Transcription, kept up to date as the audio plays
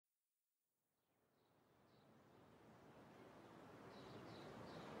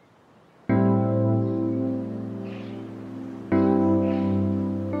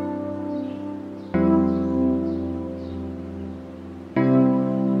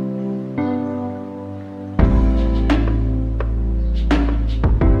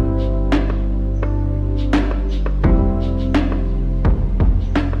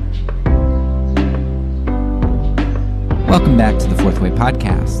back to the Fourth Way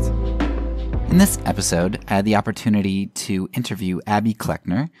Podcast. In this episode, I had the opportunity to interview Abby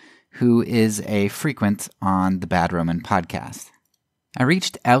Cleckner, who is a frequent on the Bad Roman podcast. I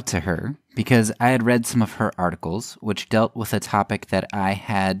reached out to her because I had read some of her articles, which dealt with a topic that I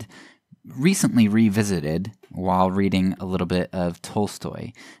had recently revisited while reading a little bit of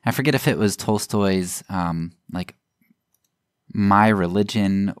Tolstoy. I forget if it was Tolstoy's, My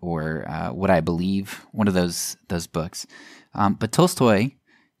Religion or What I Believe, one of those books. But Tolstoy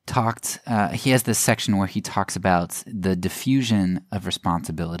talked, he has this section where he talks about the diffusion of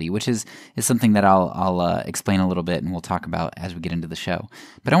responsibility, which is something that I'll explain a little bit and we'll talk about as we get into the show.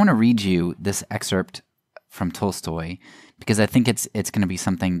 But I want to read you this excerpt from Tolstoy because I think it's going to be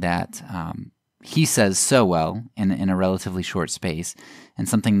something that he says so well in a relatively short space, and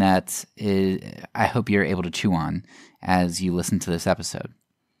something that I hope you're able to chew on as you listen to this episode.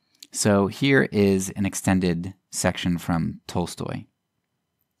 So here is an extended section from Tolstoy.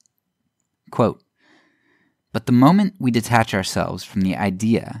 Quote, "But the moment we detach ourselves from the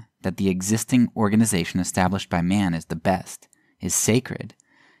idea that the existing organization established by man is the best, is sacred,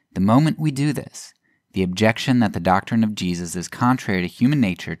 the moment we do this, the objection that the doctrine of Jesus is contrary to human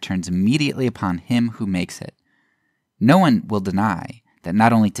nature turns immediately upon him who makes it. No one will deny that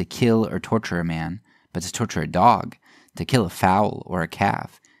not only to kill or torture a man, but to torture a dog, to kill a fowl or a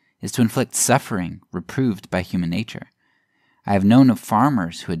calf, is to inflict suffering reproved by human nature. I have known of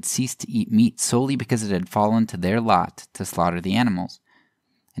farmers who had ceased to eat meat solely because it had fallen to their lot to slaughter the animals.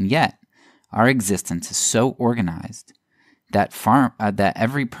 And yet, our existence is so organized that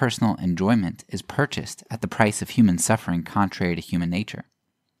every personal enjoyment is purchased at the price of human suffering contrary to human nature.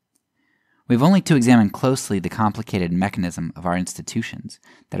 We have only to examine closely the complicated mechanism of our institutions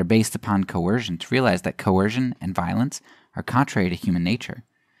that are based upon coercion to realize that coercion and violence are contrary to human nature.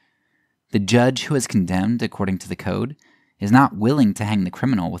 The judge who has condemned according to the code is not willing to hang the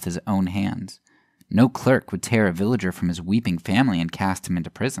criminal with his own hands. No clerk would tear a villager from his weeping family and cast him into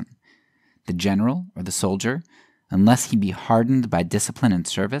prison. The general or the soldier, unless he be hardened by discipline and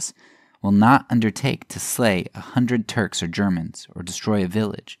service, will not undertake to slay 100 Turks or Germans or destroy a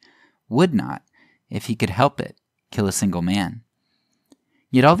village, would not, if he could help it, kill a single man.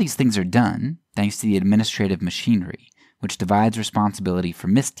 Yet all these things are done thanks to the administrative machinery, which divides responsibility for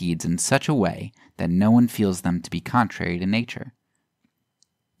misdeeds in such a way that no one feels them to be contrary to nature.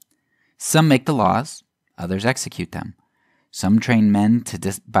 Some make the laws, others execute them. Some train men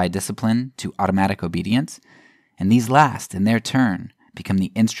by discipline to automatic obedience, and these last, in their turn, become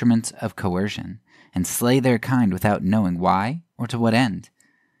the instruments of coercion, and slay their kind without knowing why or to what end.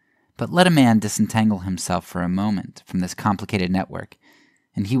 But let a man disentangle himself for a moment from this complicated network,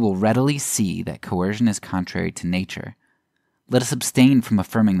 and he will readily see that coercion is contrary to nature. Let us abstain from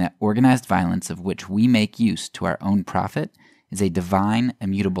affirming that organized violence of which we make use to our own profit is a divine,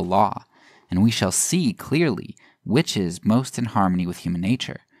 immutable law, and we shall see clearly which is most in harmony with human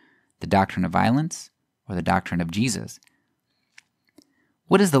nature, the doctrine of violence or the doctrine of Jesus.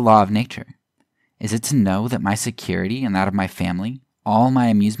 What is the law of nature? Is it to know that my security and that of my family, all my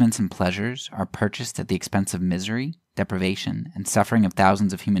amusements and pleasures, are purchased at the expense of misery, deprivation, and suffering of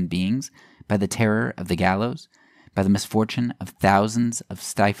thousands of human beings by the terror of the gallows, by the misfortune of thousands of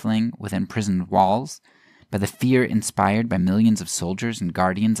stifling within prison walls, by the fear inspired by millions of soldiers and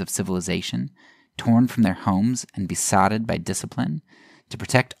guardians of civilization, torn from their homes and besotted by discipline, to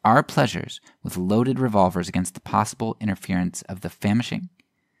protect our pleasures with loaded revolvers against the possible interference of the famishing?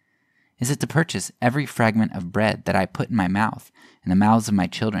 Is it to purchase every fragment of bread that I put in my mouth and the mouths of my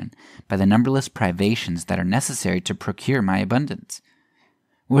children by the numberless privations that are necessary to procure my abundance?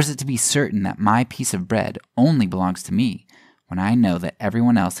 Or is it to be certain that my piece of bread only belongs to me when I know that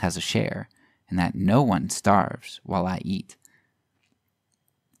everyone else has a share and that no one starves while I eat?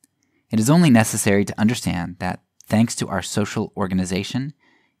 It is only necessary to understand that, thanks to our social organization,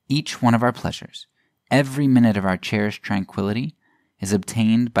 each one of our pleasures, every minute of our cherished tranquility, is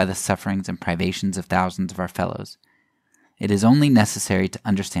obtained by the sufferings and privations of thousands of our fellows. It is only necessary to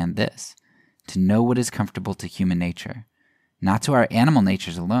understand this, to know what is comfortable to human nature, not to our animal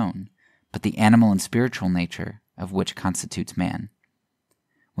natures alone, but the animal and spiritual nature of which constitutes man.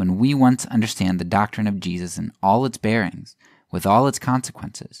 When we once understand the doctrine of Jesus in all its bearings, with all its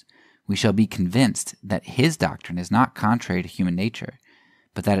consequences, we shall be convinced that his doctrine is not contrary to human nature,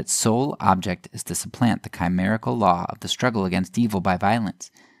 but that its sole object is to supplant the chimerical law of the struggle against evil by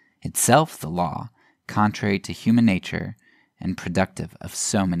violence, itself the law contrary to human nature and productive of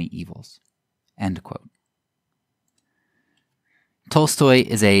so many evils." End quote. Tolstoy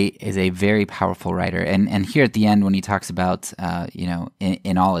is a very powerful writer, and here at the end when he talks about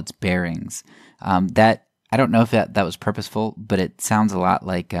in all its bearings, that I don't know if that was purposeful, but it sounds a lot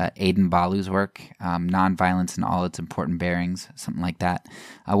like Aidan Balu's work, Nonviolence and All Its Important Bearings, something like that,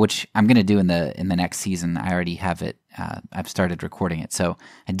 which I'm going to do in the next season. I already have it. I've started recording it, so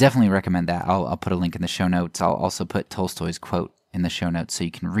I definitely recommend that. I'll put a link in the show notes. I'll also put Tolstoy's quote in the show notes so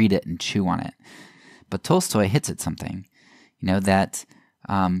you can read it and chew on it. But Tolstoy hits at something, that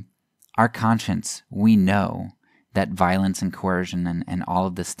our conscience, we know that violence and coercion and all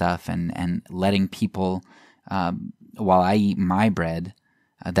of this stuff and letting people, while I eat my bread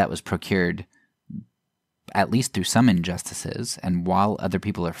that was procured at least through some injustices, and while other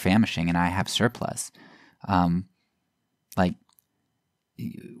people are famishing and I have surplus, like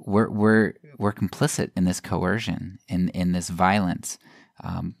we're complicit in this coercion, in this violence,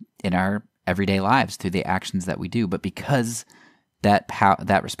 in our everyday lives through the actions that we do. But because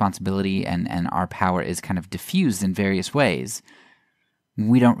that responsibility and our power is kind of diffused in various ways,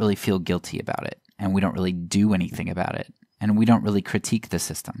 we don't really feel guilty about it, and we don't really do anything about it, and we don't really critique the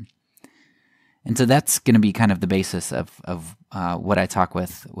system. And so that's going to be kind of the basis of what I talk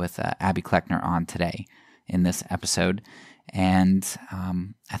with Abby Cleckner on today in this episode. And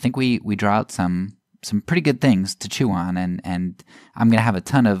I think we draw out some pretty good things to chew on, and I'm going to have a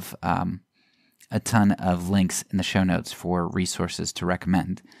ton of links in the show notes for resources to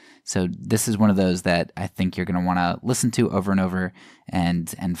recommend. So this is one of those that I think you're going to want to listen to over and over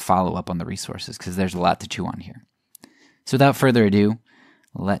and follow up on the resources, because there's a lot to chew on here. So without further ado,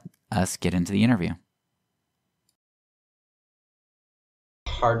 let us get into the interview.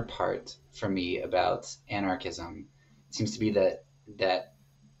 Hard part for me about anarchism seems to be that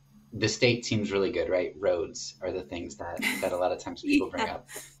the state seems really good, right? Roads are the things that a lot of times people bring up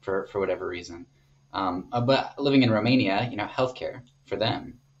for whatever reason. But living in Romania, healthcare for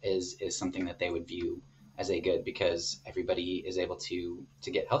them is something that they would view as a good, because everybody is able to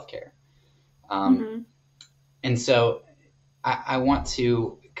get healthcare. And so I want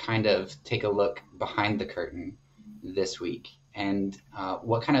to kind of take a look behind the curtain this week. And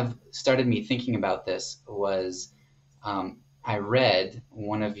what kind of started me thinking about this was I read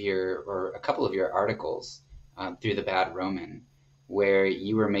a couple of your articles through The Bad Roman, where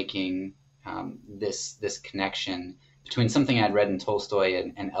you were making this connection between something I'd read in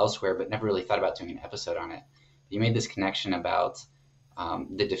Tolstoy and elsewhere, but never really thought about doing an episode on it. You made this connection about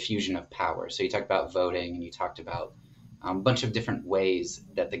the diffusion of power. So you talked about voting, and you talked about a bunch of different ways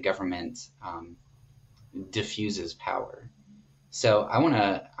that the government diffuses power. So I want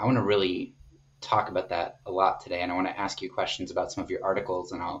to really talk about that a lot today, and I want to ask you questions about some of your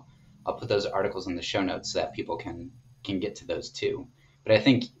articles, and I'll put those articles in the show notes so that people can get to those too. But I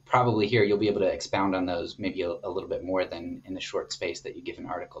think probably here you'll be able to expound on those maybe a little bit more than in the short space that you give an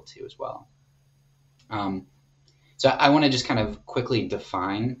article to as well. So I want to just kind of quickly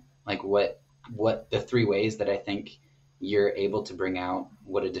define like what the three ways that I think you're able to bring out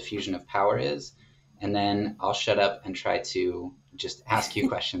what a diffusion of power is, and then I'll shut up and try to just ask you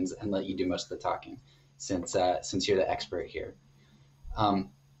questions and let you do most of the talking, since you're the expert here.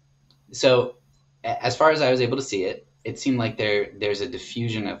 So as far as I was able to see it, it seemed like there's a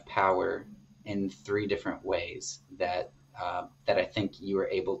diffusion of power in three different ways that I think you were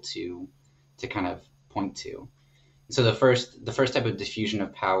able to kind of point to. So the first type of diffusion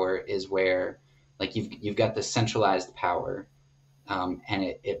of power is where like you've got the centralized power, and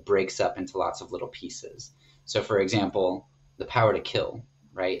it breaks up into lots of little pieces. So for example, the power to kill,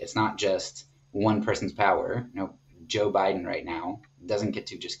 right? It's not just one person's power. Joe Biden right now doesn't get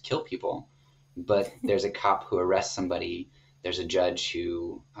to just kill people, but there's a cop who arrests somebody. There's a judge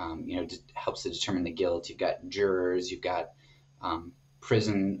who, helps to determine the guilt. You've got jurors, you've got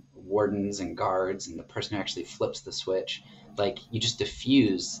prison wardens and guards, and the person who actually flips the switch. Like, you just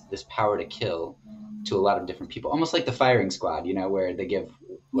diffuse this power to kill to a lot of different people, almost like the firing squad, where they give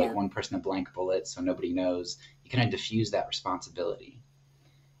one person a blank bullet so nobody knows. You kind of diffuse that responsibility.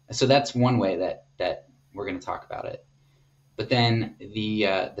 So that's one way that we're going to talk about it. But then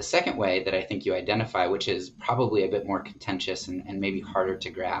the second way that I think you identify, which is probably a bit more contentious and maybe harder to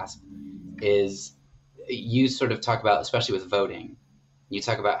grasp, is you sort of talk about, especially with voting, you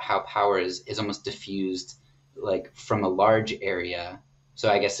talk about how power is almost diffused, like from a large area. So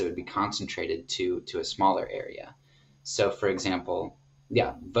I guess it would be concentrated to a smaller area. So for example,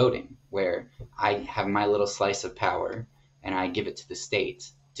 voting, where I have my little slice of power and I give it to the state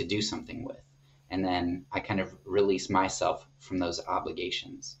to do something with. And then I kind of release myself from those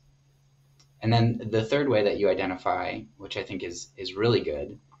obligations. And then the third way that you identify, which I think is really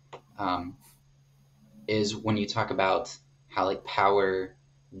good, is when you talk about how like power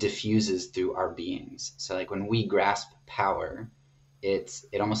diffuses through our beings. So like when we grasp power, it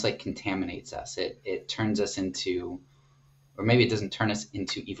almost like contaminates us. It turns us into, or maybe it doesn't turn us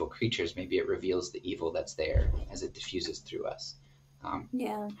into evil creatures. Maybe it reveals the evil that's there as it diffuses through us.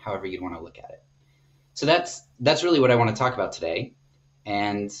 Yeah. However you'd want to look at it. So that's really what I want to talk about today,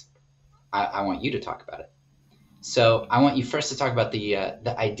 and I want you to talk about it. So I want you first to talk about the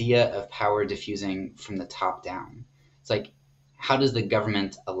idea of power diffusing from the top down. It's like, how does the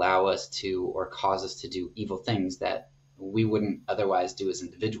government allow us to, or cause us to do evil things that we wouldn't otherwise do as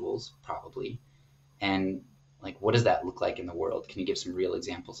individuals, probably? And like, what does that look like in the world? Can you give some real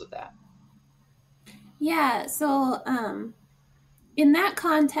examples of that? Yeah. So, in that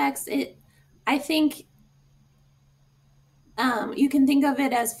context, I think, you can think of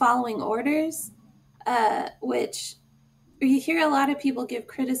it as following orders, which you hear a lot of people give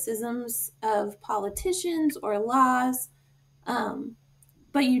criticisms of politicians or laws, um,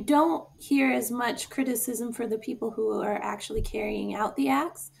 but you don't hear as much criticism for the people who are actually carrying out the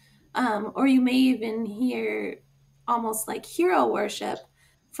acts. Or you may even hear almost like hero worship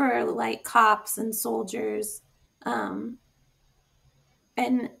for like cops and soldiers. Um,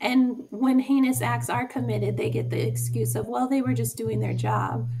 and when heinous acts are committed, they get the excuse of, well, they were just doing their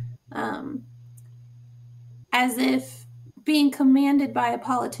job, um, as if being commanded by a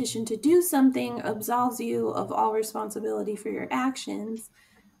politician to do something absolves you of all responsibility for your actions.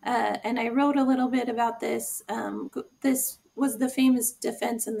 And I wrote a little bit about this. This was the famous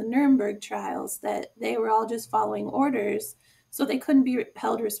defense in the Nuremberg trials, that they were all just following orders, so they couldn't be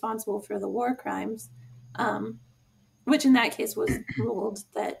held responsible for the war crimes, which in that case was ruled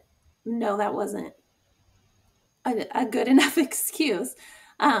that no, that wasn't a good enough excuse.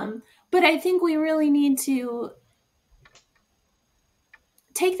 But I think we really need to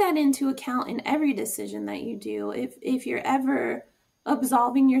take that into account in every decision that you do. If you're ever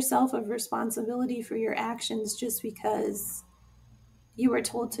absolving yourself of responsibility for your actions just because you were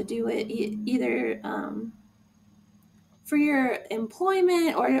told to do it, either for your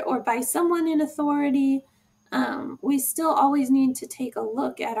employment or by someone in authority, we still always need to take a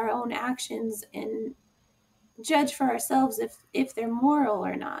look at our own actions and judge for ourselves if they're moral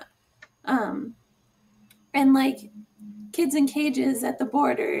or not. And like kids in cages at the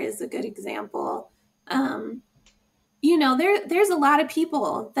border is a good example. There's a lot of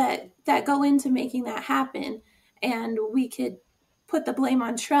people that go into making that happen, and we could put the blame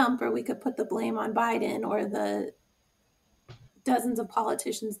on Trump, or we could put the blame on Biden, or the dozens of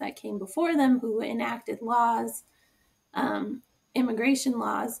politicians that came before them who enacted laws, immigration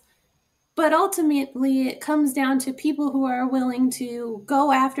laws. But ultimately, it comes down to people who are willing to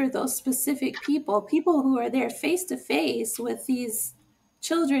go after those specific people who are there face to face with these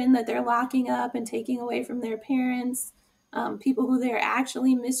children that they're locking up and taking away from their parents, people who they're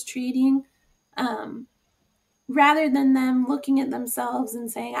actually mistreating, rather than them looking at themselves and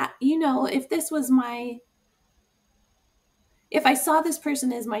saying, if I saw this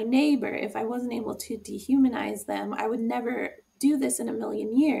person as my neighbor, if I wasn't able to dehumanize them, I would never do this in a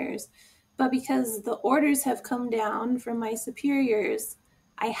million years. But because the orders have come down from my superiors,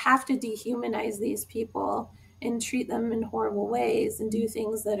 I have to dehumanize these people and treat them in horrible ways and do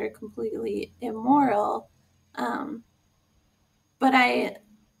things that are completely immoral. But I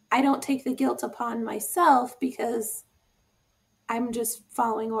don't take the guilt upon myself because I'm just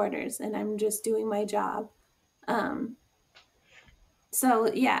following orders and I'm just doing my job.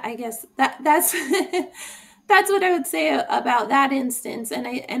 So yeah, I guess that's that's what I would say about that instance. And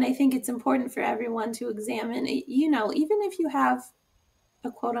I think it's important for everyone to examine. Even if you have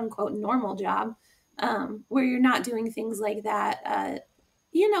a quote unquote normal job, where you're not doing things like that,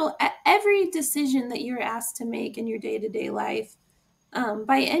 every decision that you're asked to make in your day to day life,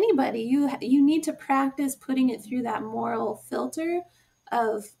 by anybody, you need to practice putting it through that moral filter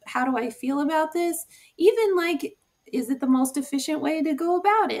of, how do I feel about this? Even like, is it the most efficient way to go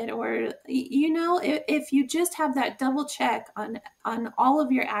about it? Or if you just have that double check on all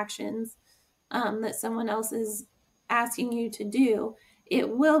of your actions, that someone else is asking you to do, it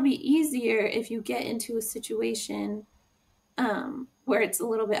will be easier if you get into a situation where it's a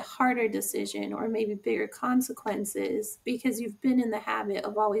little bit harder decision or maybe bigger consequences, because you've been in the habit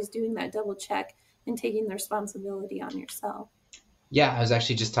of always doing that double check and taking the responsibility on yourself. Yeah, I was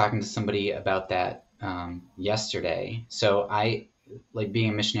actually just talking to somebody about that yesterday. So I, like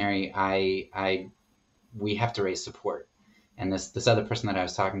being a missionary, we have to raise support, and this other person that I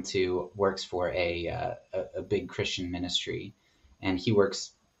was talking to works for a big Christian ministry, and he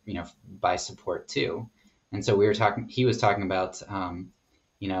works by support too. And so he was talking about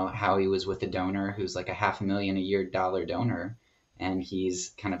how he was with a donor who's like a $500,000 a year donor, and he's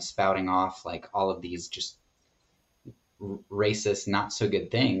kind of spouting off like all of these just racist, not so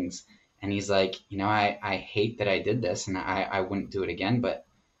good things. And he's like, I hate that I did this, and I wouldn't do it again, but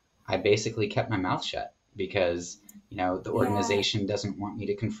I basically kept my mouth shut because, the Yeah. organization doesn't want me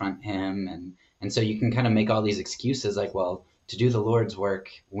to confront him. And so you can kind of make all these excuses like, well, to do the Lord's work,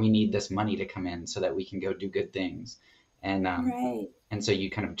 we need this money to come in so that we can go do good things. And, Right. and so you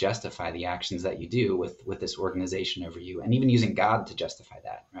kind of justify the actions that you do with this organization over you, and even using God to justify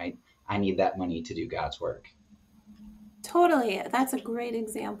that, right? I need that money to do God's work. Totally. That's a great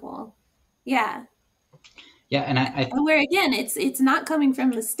example. Yeah. Yeah, and Where again, it's not coming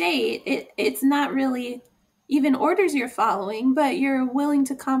from the state. It's not really even orders you're following, but you're willing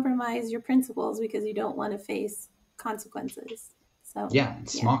to compromise your principles because you don't want to face consequences. So yeah, yeah.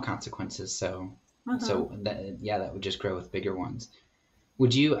 small consequences. So Uh-huh. that would just grow with bigger ones.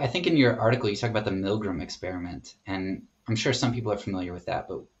 Would you? I think in your article you talk about the Milgram experiment, and I'm sure some people are familiar with that,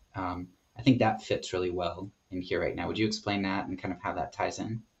 but I think that fits really well in here right now. Would you explain that and kind of how that ties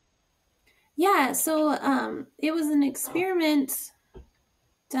in? Yeah, so it was an experiment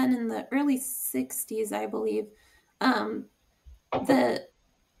done in the early 60s, I believe. Um, the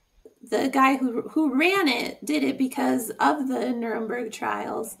the guy who ran it did it because of the Nuremberg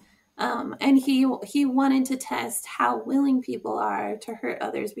trials, and he wanted to test how willing people are to hurt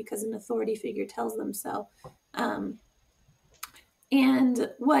others because an authority figure tells them so. And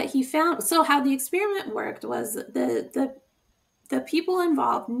what he found, so how the experiment worked was the people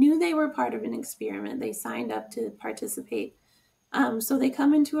involved knew they were part of an experiment. They signed up to participate. So they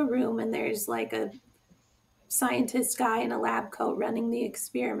come into a room and there's like a scientist guy in a lab coat running the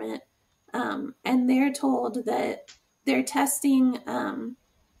experiment. And they're told that they're testing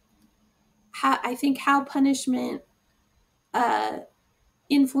how punishment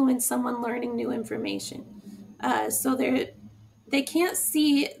influence someone learning new information. So they can't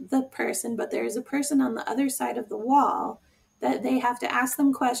see the person, but there's a person on the other side of the wall that they have to ask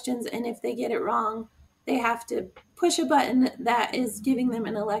them questions, and if they get it wrong, they have to push a button that is giving them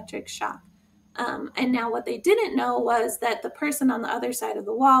an electric shock. And now what they didn't know was that the person on the other side of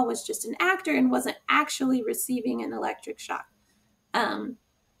the wall was just an actor and wasn't actually receiving an electric shock. Um,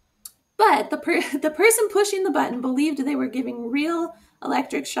 but the person pushing the button believed they were giving real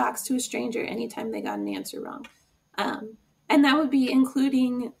electric shocks to a stranger anytime they got an answer wrong. And that would be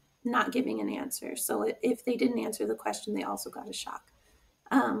including not giving an answer. So if they didn't answer the question, they also got a shock.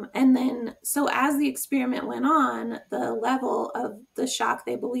 And then, so as the experiment went on, the level of the shock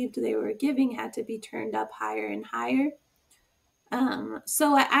they believed they were giving had to be turned up higher and higher.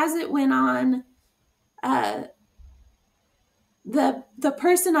 So as it went on, the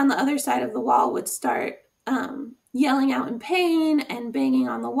person on the other side of the wall would start yelling out in pain and banging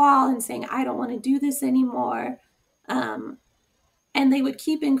on the wall and saying, "I don't want to do this anymore." And they would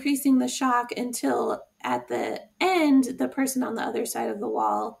keep increasing the shock until at the end, the person on the other side of the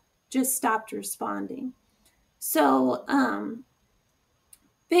wall just stopped responding. So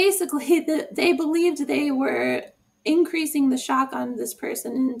basically, they believed they were increasing the shock on this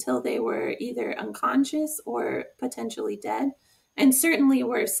person until they were either unconscious or potentially dead. And certainly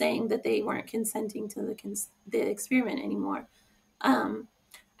were saying that they weren't consenting to the experiment anymore.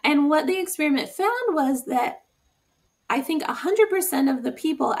 And what the experiment found was that I think 100% of the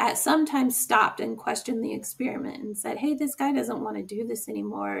people at some time stopped and questioned the experiment and said, "Hey, this guy doesn't want to do this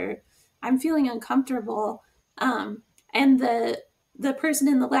anymore. I'm feeling uncomfortable." And the person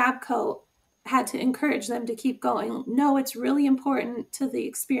in the lab coat had to encourage them to keep going. No, it's really important to the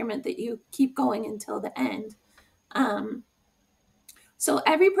experiment that you keep going until the end. So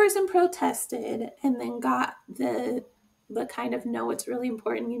every person protested and then got the kind of, no, it's really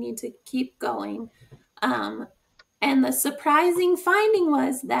important. You need to keep going. And the surprising finding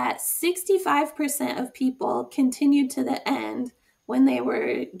was that 65% of people continued to the end when they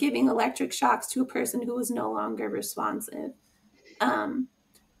were giving electric shocks to a person who was no longer responsive.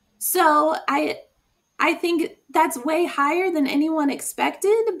 So I think that's way higher than anyone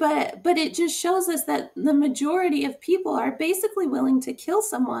expected, but it just shows us that the majority of people are basically willing to kill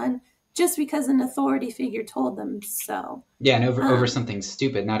someone just because an authority figure told them so. Yeah, and over something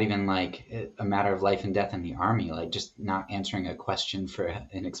stupid, not even like a matter of life and death in the army, like just not answering a question for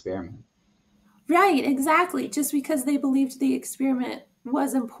an experiment. Right, exactly. Just because they believed the experiment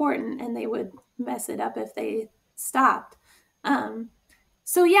was important and they would mess it up if they stopped.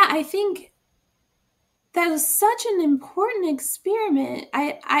 So yeah, I think that was such an important experiment.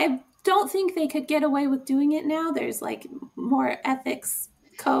 I don't think they could get away with doing it now. There's like more ethics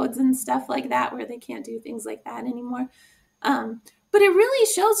codes and stuff like that where they can't do things like that anymore. But it really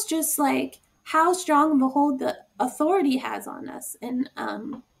shows just like how strong of a hold the authority has on us. And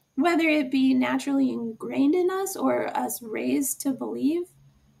whether it be naturally ingrained in us or us raised to believe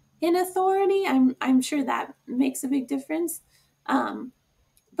in authority. I'm sure that makes a big difference.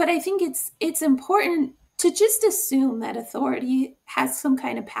 But I think it's important to just assume that authority has some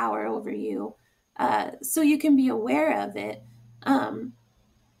kind of power over you, so you can be aware of it.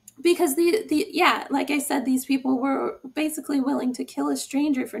 Because yeah, like I said, these people were basically willing to kill a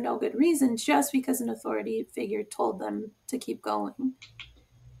stranger for no good reason, just because an authority figure told them to keep going.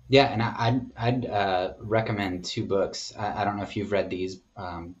 Yeah, and I'd recommend two books. I don't know if you've read these,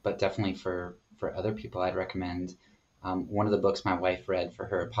 but definitely for other people, I'd recommend one of the books my wife read for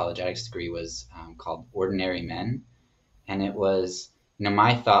her apologetics degree was called Ordinary Men, and it was,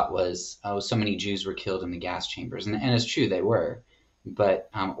 my thought was, oh, so many Jews were killed in the gas chambers, and it's true they were, but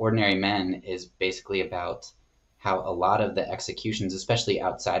Ordinary Men is basically about how a lot of the executions, especially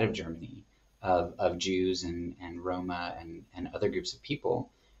outside of Germany, of Jews and Roma and other groups of people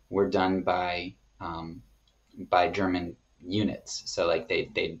were done by German units. So like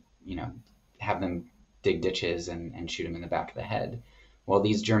they have them dig ditches and shoot them in the back of the head. Well,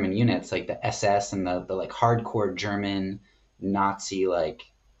 these German units, like the SS and the like hardcore German Nazi like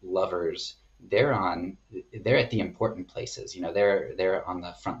lovers, they're at the important places. They're on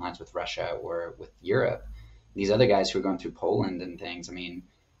the front lines with Russia or with Europe. These other guys who are going through Poland and things, I mean,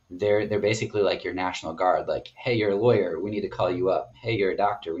 they're basically like your National Guard. Like, hey, you're a lawyer, we need to call you up. Hey, you're a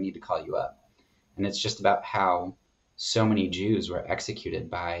doctor, we need to call you up. And it's just about how so many Jews were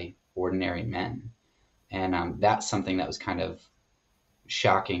executed by ordinary men, and that's something that was kind of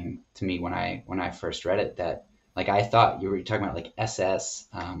shocking to me when I first read it. That like I thought you were talking about like SS,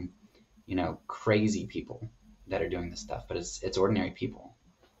 crazy people that are doing this stuff, but it's ordinary people.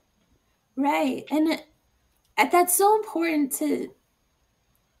 Right. And that's so important to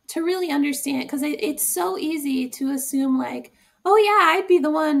really understand, because it's so easy to assume like, oh yeah, I'd be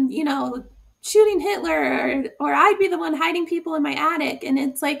the one, shooting Hitler, or I'd be the one hiding people in my attic. And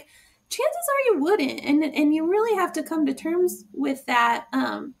it's like, chances are you wouldn't. And you really have to come to terms with that,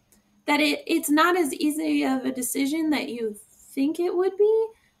 that it's not as easy of a decision that you think it would be.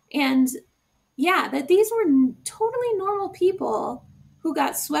 And yeah, that these were totally normal people who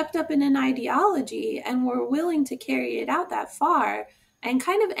got swept up in an ideology and were willing to carry it out that far. And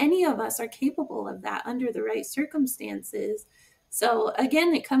kind of any of us are capable of that under the right circumstances. So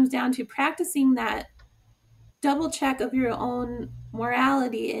again, it comes down to practicing that double check of your own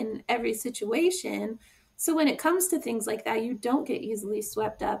morality in every situation. So when it comes to things like that, you don't get easily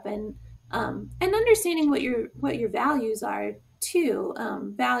swept up, and understanding what your values are too,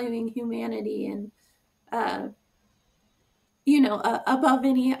 valuing humanity and above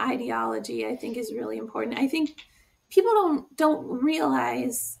any ideology, I think is really important. I think people don't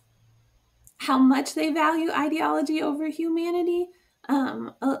realize how much they value ideology over humanity.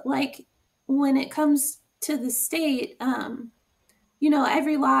 Like when it comes to the state,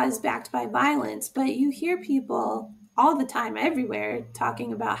 every law is backed by violence, but you hear people all the time, everywhere,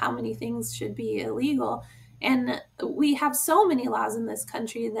 talking about how many things should be illegal. And we have so many laws in this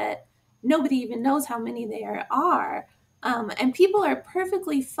country that nobody even knows how many there are. And people are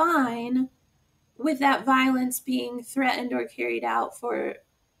perfectly fine with that violence being threatened or carried out for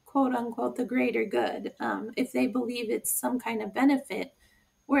quote unquote the greater good, if they believe it's some kind of benefit.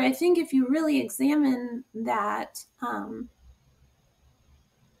 Where I think if you really examine that,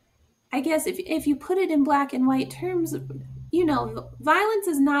 I guess if you put it in black and white terms, violence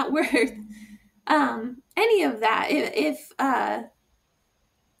is not worth any of that. If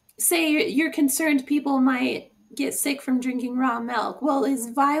say you're concerned people might get sick from drinking raw milk, well, is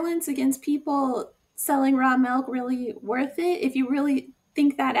violence against people selling raw milk really worth it if you really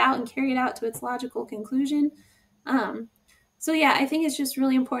think that out and carry it out to its logical conclusion? So yeah, I think it's just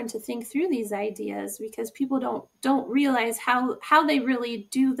really important to think through these ideas, because people don't realize how they really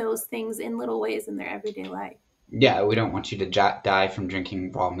do those things in little ways in their everyday life. Yeah, we don't want you to die from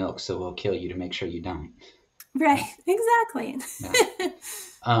drinking raw milk, so we'll kill you to make sure you don't. Right, exactly.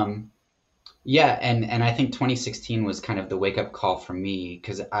 Yeah. Yeah, and I think 2016 was kind of the wake up call for me,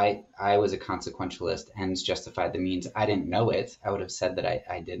 because I was a consequentialist. Ends justified the means. I didn't know it. I would have said that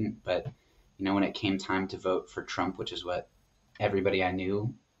I didn't, but when it came time to vote for Trump, which is what everybody I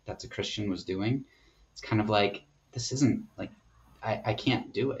knew that's a Christian was doing, it's kind of like, this isn't like, I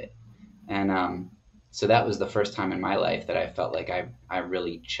can't do it. And so that was the first time in my life that I felt like I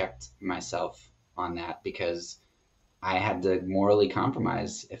really checked myself on that, because I had to morally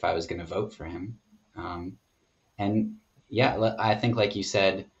compromise if I was going to vote for him. And yeah, I think, like you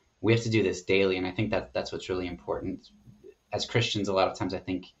said, we have to do this daily. And I think that's what's really important. As Christians, a lot of times I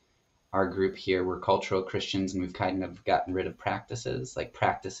think our group here, we're cultural Christians, and we've kind of gotten rid of practices, like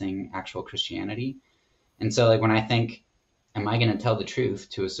practicing actual Christianity. And so, like, when I think, am I going to tell the truth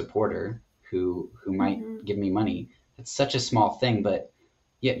to a supporter who might give me money? It's such a small thing, but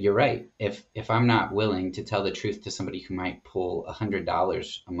yeah, you're right. If I'm not willing to tell the truth to somebody who might pull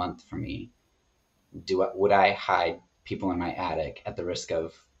 $100 a month from me, would I hide people in my attic at the risk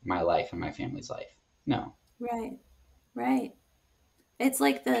of my life and my family's life? No. Right. Right. It's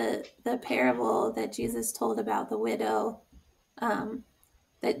like the parable that Jesus told about the widow,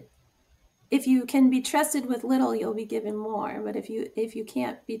 that if you can be trusted with little, you'll be given more. But if you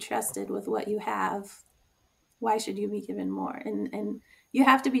can't be trusted with what you have, why should you be given more? And you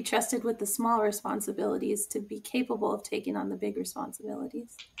have to be trusted with the small responsibilities to be capable of taking on the big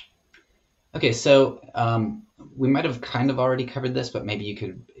responsibilities. Okay, so we might have kind of already covered this, but maybe you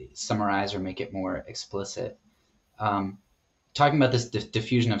could summarize or make it more explicit. Talking about this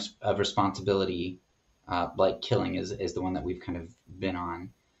diffusion of responsibility, like killing is the one that we've kind of been on.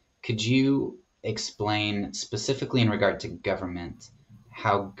 Could you explain specifically in regard to government,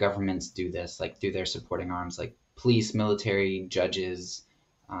 how governments do this, like through their supporting arms, like police, military, judges,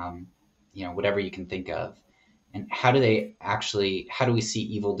 whatever you can think of? And how do we see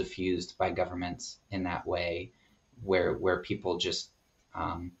evil diffused by governments in that way, where people just,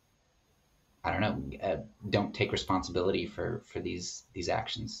 don't take responsibility for these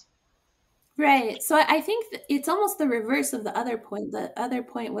actions? Right. So I think it's almost the reverse of the other point. The other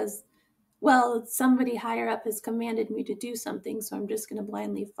point was, well, somebody higher up has commanded me to do something, so I'm just going to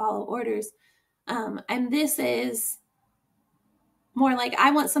blindly follow orders. And this is more like,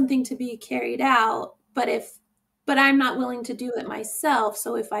 I want something to be carried out, but I'm not willing to do it myself.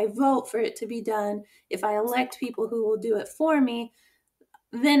 So if I vote for it to be done, if I elect people who will do it for me,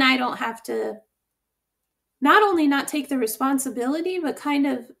 then I don't have to not only not take the responsibility, but kind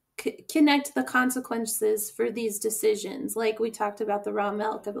of connect the consequences for these decisions. Like we talked about the raw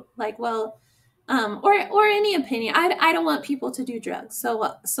milk, like, well, or any opinion. I don't want people to do drugs.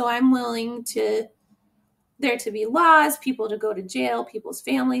 So I'm willing to there to be laws, people to go to jail, people's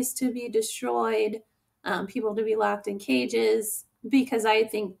families to be destroyed, people to be locked in cages because I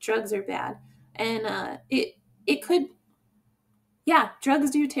think drugs are bad. And it could, yeah, drugs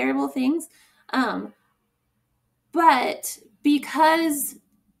do terrible things. But because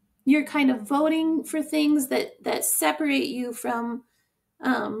you're kind of voting for things that separate you from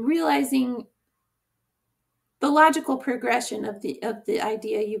realizing the logical progression of the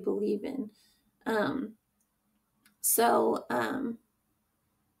idea you believe in. So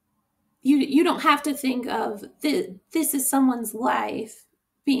you don't have to think of this is someone's life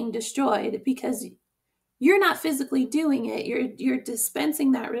being destroyed because you're not physically doing it. You're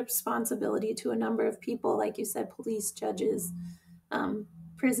dispensing that responsibility to a number of people, like you said, police, judges,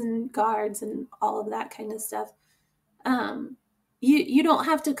 prison guards, and all of that kind of stuff. You don't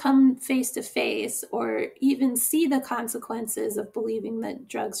have to come face to face or even see the consequences of believing that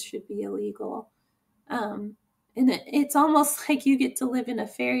drugs should be illegal. And it's almost like you get to live in a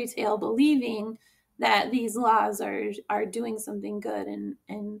fairy tale believing that these laws are doing something good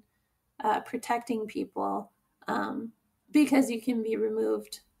and protecting people, because you can be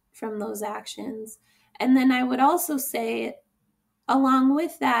removed from those actions. And then I would also say, along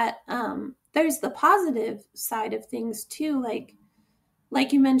with that, there's the positive side of things too,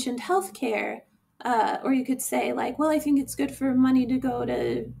 like you mentioned, healthcare, or you could say like, well, I think it's good for money to go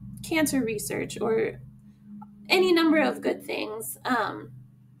to cancer research or any number of good things.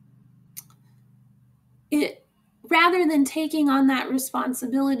 Rather than taking on that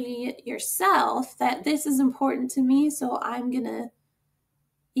responsibility yourself, that this is important to me, so I'm going to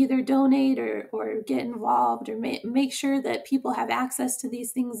either donate or get involved or make sure that people have access to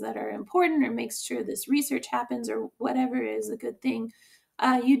these things that are important, or make sure this research happens, or whatever is a good thing.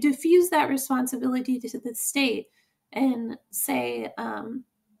 You diffuse that responsibility to the state and say,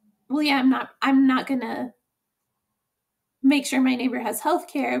 well, yeah, I'm not going to make sure my neighbor has health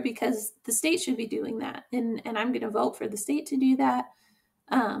care because the state should be doing that. And I'm going to vote for the state to do that.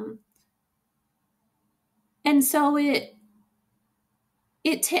 And so it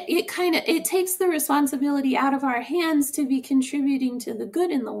takes the responsibility out of our hands to be contributing to the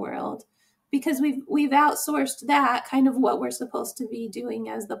good in the world, because we've outsourced that kind of what we're supposed to be doing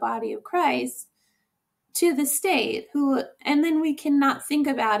as the body of Christ to the state, and then we cannot think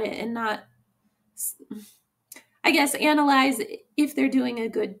about it and not, I guess, analyze if they're doing a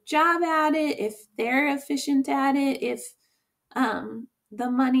good job at it, if they're efficient at it, if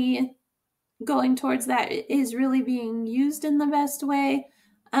the money going towards that is really being used in the best way.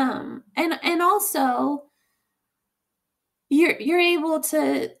 And also you're able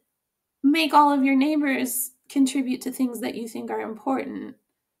to make all of your neighbors contribute to things that you think are important,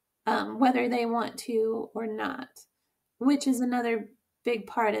 whether they want to or not, which is another big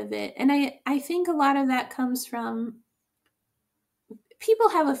part of it. And I think a lot of that comes from people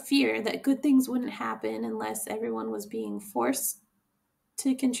have a fear that good things wouldn't happen unless everyone was being forced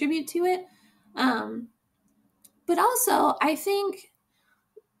to contribute to it. But also, I think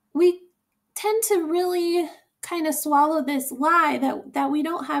we tend to really kind of swallow this lie that we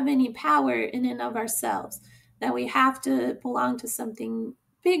don't have any power in and of ourselves, that we have to belong to something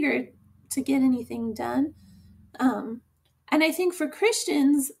bigger to get anything done. And I think for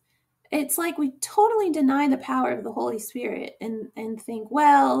Christians, it's like we totally deny the power of the Holy Spirit and think,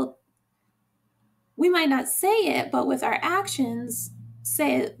 well, we might not say it, but with our actions,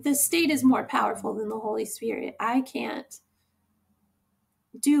 say the state is more powerful than the Holy Spirit. I can't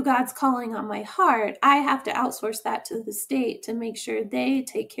do God's calling on my heart. I have to outsource that to the state to make sure they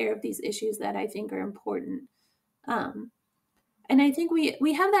take care of these issues that I think are important. And I think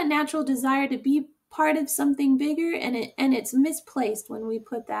we have that natural desire to be part of something bigger, and it's misplaced when we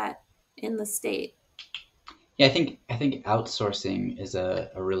put that in the state. Yeah, I think outsourcing is a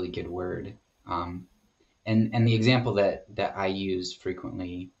really good word. And the example that I use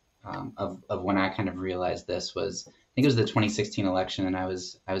frequently of when I kind of realized this was, I think it was the 2016 election, and I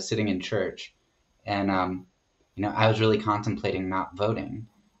was sitting in church, and I was really contemplating not voting,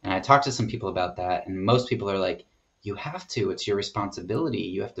 and I talked to some people about that, and most people are like, you have to, it's your responsibility,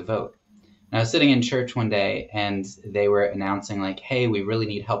 you have to vote. And I was sitting in church one day, and they were announcing like, hey, we really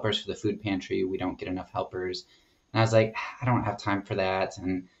need helpers for the food pantry, we don't get enough helpers. And I was like, I don't have time for that.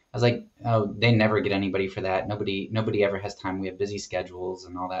 And I was like, oh, they never get anybody for that. Nobody ever has time. We have busy schedules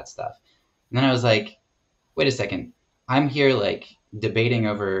and all that stuff. And then I was like, wait a second. I'm here like debating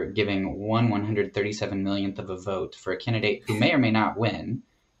over giving 137 millionth of a vote for a candidate who may or may not win,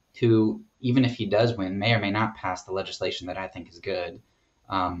 who, even if he does win, may or may not pass the legislation that I think is good.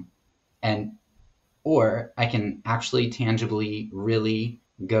 Or I can actually tangibly really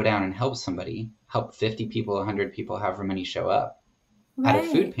go down and help somebody, help 50 people, 100 people, however many show up at a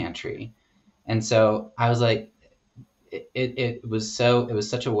food pantry. And so I was like, it was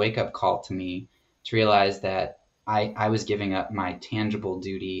such a wake up call to me to realize that I was giving up my tangible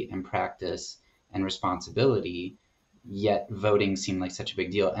duty and practice and responsibility, yet voting seemed like such a big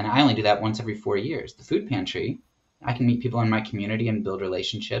deal. And I only do that once every 4 years. The food pantry, I can meet people in my community and build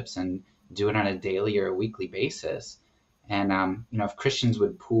relationships and do it on a daily or a weekly basis. And if Christians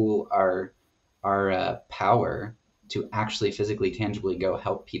would pool our power to actually physically, tangibly go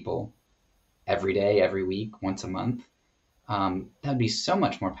help people every day, every week, once a month, that'd be so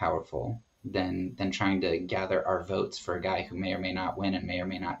much more powerful than trying to gather our votes for a guy who may or may not win and may or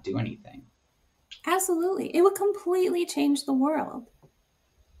may not do anything. Absolutely. It would completely change the world.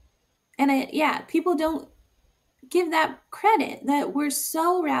 And people don't give that credit, that we're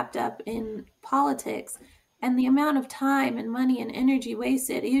so wrapped up in politics and the amount of time and money and energy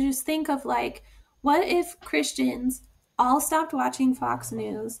wasted. You just think of like, what if Christians all stopped watching Fox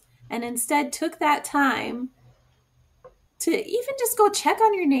News and instead took that time to even just go check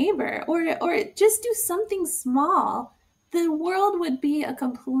on your neighbor or just do something small? The world would be a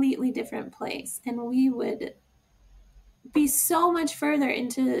completely different place, and we would be so much further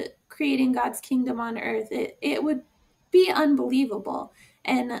into creating God's kingdom on earth. It would be unbelievable.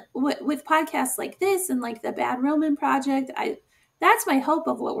 And with podcasts like this and like the Bad Roman Project, that's my hope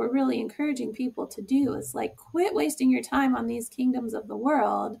of what we're really encouraging people to do, is like, quit wasting your time on these kingdoms of the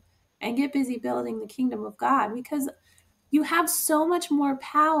world and get busy building the kingdom of God, because you have so much more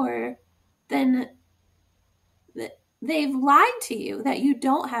power than they've lied to you, that you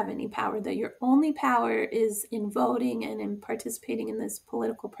don't have any power, that your only power is in voting and in participating in this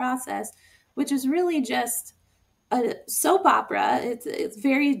political process, which is really just a soap opera. It's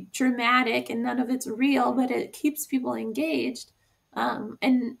very dramatic and none of it's real, but it keeps people engaged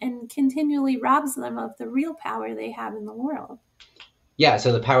and continually robs them of the real power they have in the world. Yeah,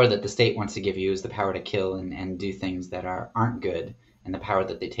 so the power that the state wants to give you is the power to kill and do things that aren't good, and the power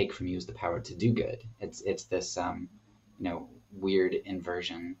that they take from you is the power to do good. It's this weird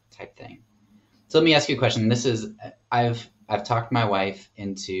inversion type thing. So let me ask you a question. This is I've talked my wife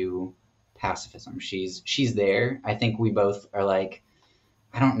into pacifism. She's there. I think we both are like,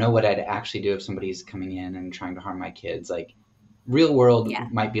 I don't know what I'd actually do if somebody's coming in and trying to harm my kids. Like, real world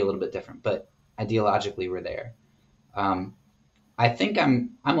might be a little bit different, but ideologically we're there. I think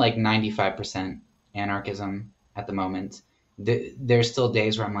I'm like 95% anarchism at the moment. There's still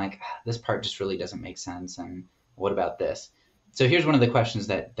days where I'm like, this part just really doesn't make sense, and what about this? So here's one of the questions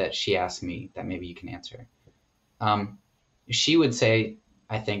that she asked me that maybe you can answer. She would say,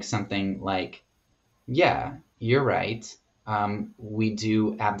 I think something like, yeah, you're right. We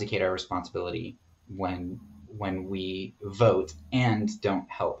do abdicate our responsibility when we vote and don't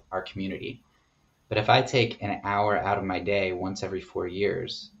help our community. But if I take an hour out of my day once every 4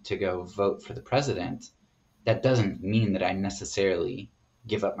 years to go vote for the president, that doesn't mean that I necessarily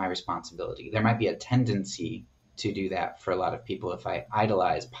give up my responsibility. There might be a tendency to do that for a lot of people if I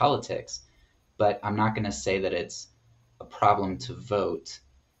idolize politics, but I'm not going to say that it's a problem to vote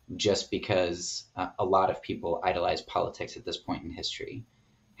just because a lot of people idolize politics at this point in history.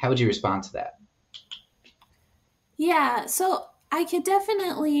 How would you respond to that? Yeah, so I could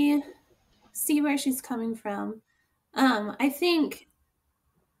definitely see where she's coming from. I think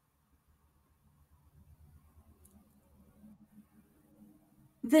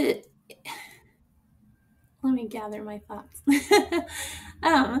the let me gather my thoughts.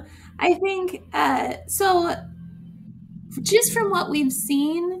 I think so. Just from what we've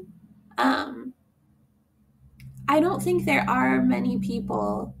seen, I don't think there are many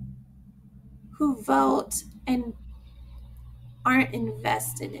people who vote and aren't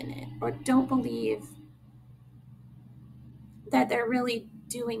invested in it or don't believe that they're really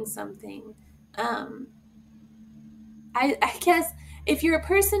doing something. I guess if you're a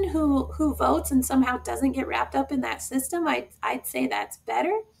person who votes and somehow doesn't get wrapped up in that system, I'd say that's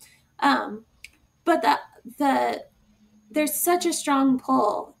better. But the there's such a strong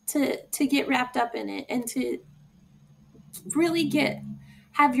pull to get wrapped up in it and to really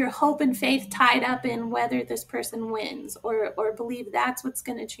have your hope and faith tied up in whether this person wins or believe that's what's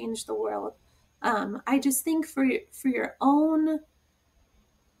going to change the world. I just think for your own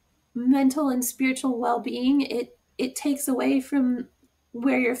mental and spiritual well-being, it takes away from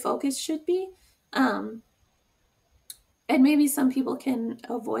where your focus should be. And maybe some people can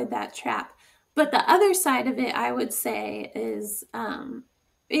avoid that trap. But the other side of it, I would say, is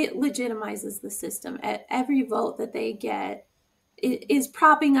it legitimizes the system. At every vote that they get, it is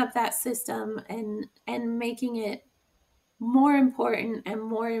propping up that system and making it more important and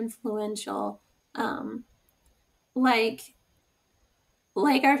more influential. Like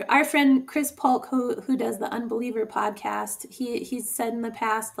our friend Chris Polk, who does the Unbeliever podcast, he's said in the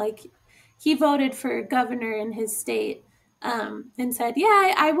past, like, he voted for governor in his state, and said,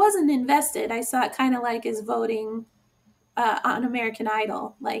 yeah, I wasn't invested. I saw it kind of like as voting on American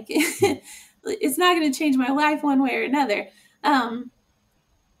Idol. Like, it's not going to change my life one way or another.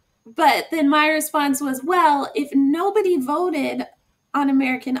 But then my response was, well, if nobody voted on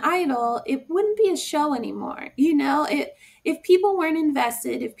American Idol, it wouldn't be a show anymore. You know, if people weren't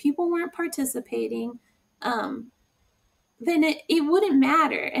invested, if people weren't participating, then it wouldn't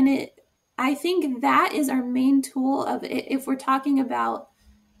matter. And I think that is our main tool of it. If we're talking about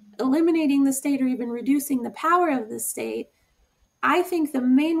eliminating the state or even reducing the power of the state, I think the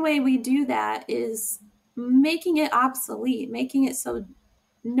main way we do that is making it obsolete, making it so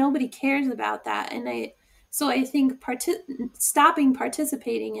nobody cares about that. And I think stopping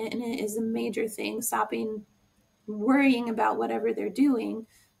participating in it is a major thing, stopping worrying about whatever they're doing.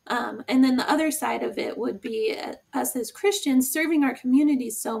 And then the other side of it would be us as Christians serving our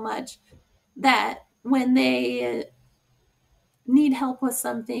communities so much that when they need help with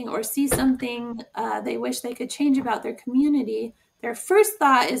something or see something they wish they could change about their community, their first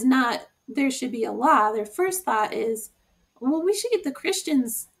thought is not there should be a law. Their first thought is, well, we should get the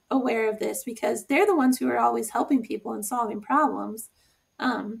Christians aware of this because they're the ones who are always helping people and solving problems.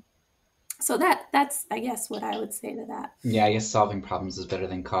 So that's, I guess, what I would say to that. Yeah, I guess solving problems is better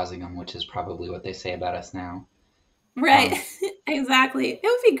than causing them, which is probably what they say about us now. Right. Exactly. It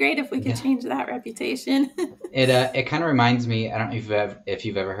would be great if we could change that reputation. It kind of reminds me, I don't know if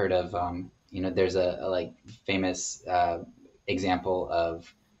you've ever heard of, there's a like famous example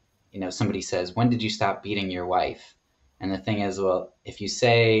of, somebody says, when did you stop beating your wife? And the thing is, well, if you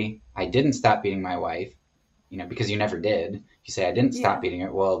say, I didn't stop beating my wife, because you never did. If you say, I didn't stop beating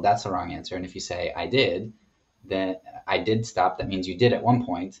her, well, that's the wrong answer. And if you say, I did, then I did stop, that means you did at one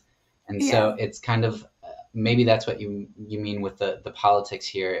point. And so it's kind of, maybe that's what you mean with the politics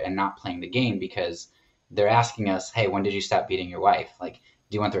here and not playing the game, because they're asking us, hey, when did you stop beating your wife? Like,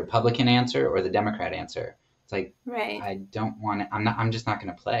 do you want the Republican answer or the Democrat answer? It's like, right. I don't want to, I'm just not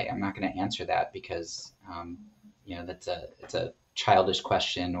going to play. I'm not going to answer that because, it's a childish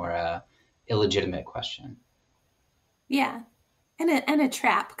question or a illegitimate question. Yeah. And a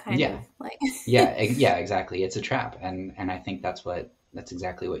trap kind of like. yeah, exactly. It's a trap. And I think that's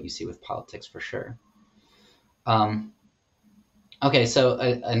exactly what you see with politics for sure. Okay. So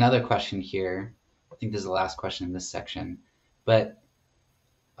another question here, I think this is the last question in this section, but,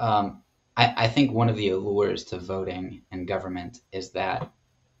 I think one of the allures to voting and government is that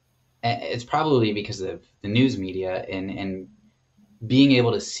it's probably because of the news media and being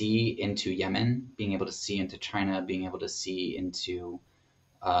able to see into Yemen, being able to see into China, being able to see into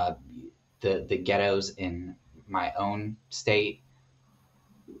uh, the ghettos in my own state.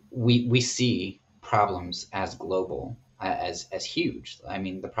 We see problems as global, as huge. I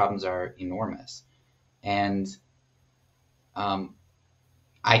mean, the problems are enormous, and um,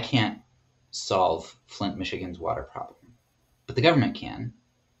 I can't solve Flint, Michigan's water problem, but the government can,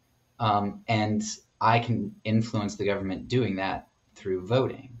 and I can influence the government doing that through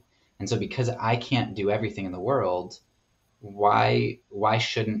voting. And so, because I can't do everything in the world, why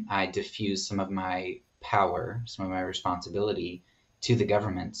shouldn't I diffuse some of my power, some of my responsibility to the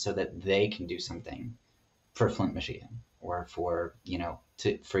government so that they can do something for Flint, Michigan, or for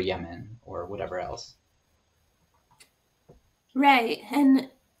for Yemen or whatever else? Right. And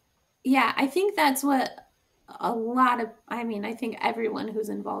yeah, I think that's what a lot of, I mean, I think everyone who's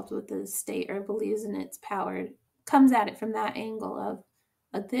involved with the state or believes in its power comes at it from that angle of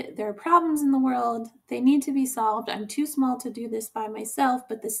there are problems in the world. They need to be solved. I'm too small to do this by myself,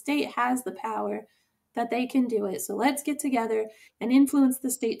 but the state has the power that they can do it. So let's get together and influence the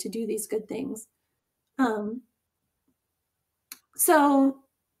state to do these good things. Um, so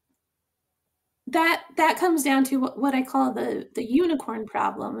that comes down to what I call the unicorn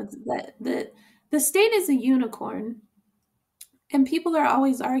problem. It's that the state is a unicorn, and people are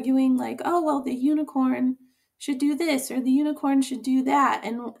always arguing like, oh well, the unicorn should do this or the unicorn should do that,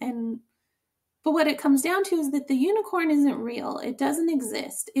 and but what it comes down to is that the unicorn isn't real. It doesn't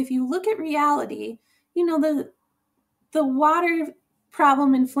exist. If you look at reality, the water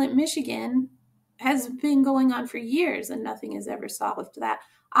problem in Flint, Michigan has been going on for years and nothing has ever solved that.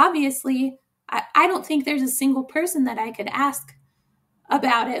 Obviously, I don't think there's a single person that I could ask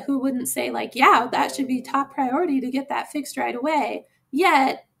about it who wouldn't say like, yeah, that should be top priority to get that fixed right away.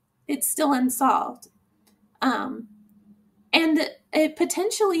 Yet it's still unsolved. And it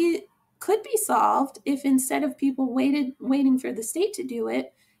potentially could be solved if instead of people waiting for the state to do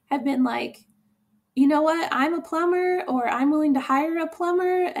it, have been like, you know what, I'm a plumber or I'm willing to hire a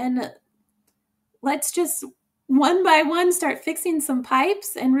plumber and let's just one by one start fixing some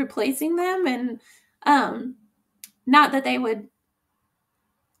pipes and replacing them. And not that they would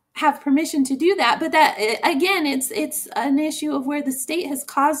have permission to do that, but that again, it's an issue of where the state has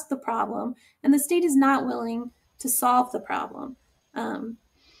caused the problem and the state is not willing to solve the problem. And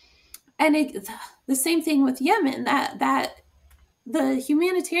the same thing with Yemen, that the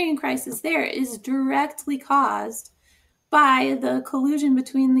humanitarian crisis there is directly caused by the collusion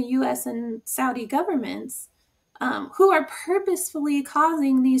between the US and Saudi governments, who are purposefully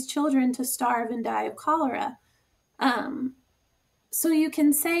causing these children to starve and die of cholera. So you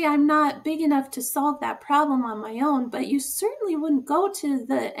can say I'm not big enough to solve that problem on my own, but you certainly wouldn't go to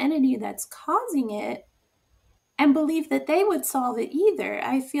the entity that's causing it and believe that they would solve it either.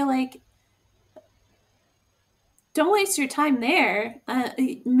 I feel like don't waste your time there.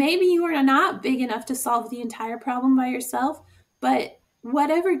 Maybe you are not big enough to solve the entire problem by yourself, but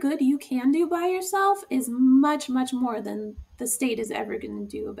whatever good you can do by yourself is much, much more than the state is ever going to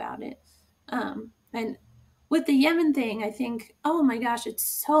do about it. And with the Yemen thing, I think, oh my gosh, it's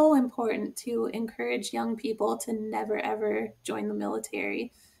so important to encourage young people to never, ever join the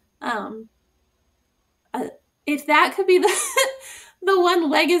military. If that could be the one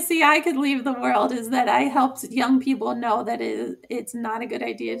legacy I could leave the world, is that I helped young people know that it's not a good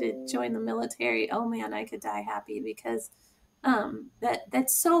idea to join the military. Oh man, I could die happy, because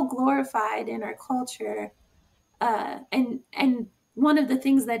that's so glorified in our culture. And one of the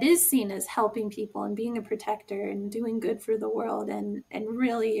things that is seen as helping people and being a protector and doing good for the world, and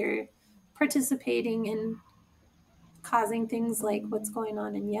really you're participating in causing things like what's going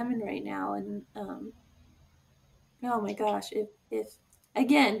on in Yemen right now. And oh my gosh, if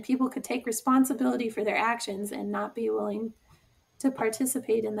again, people could take responsibility for their actions and not be willing to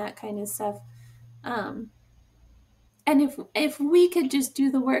participate in that kind of stuff. And if we could just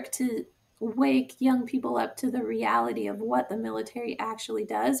do the work to wake young people up to the reality of what the military actually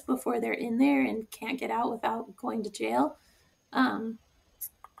does before they're in there and can't get out without going to jail,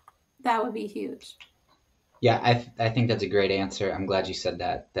 that would be huge. Yeah, I think that's a great answer. I'm glad you said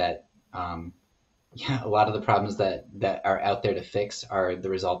that. Yeah, a lot of the problems that are out there to fix are the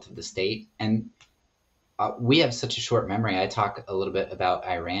result of the state. And we have such a short memory. I talk a little bit about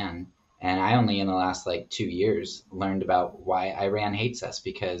Iran, and I only in the last 2 years learned about why Iran hates us,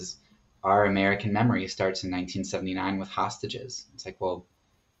 because our American memory starts in 1979 with hostages. It's like, well,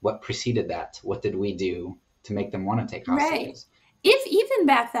 what preceded that? What did we do to make them want to take hostages? Right. If even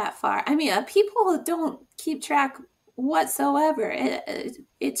back that far. I mean, people don't keep track whatsoever.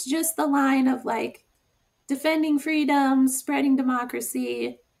 It's just the line of like defending freedom, spreading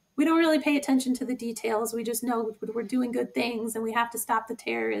democracy. We don't really pay attention to the details. We just know we're doing good things and we have to stop the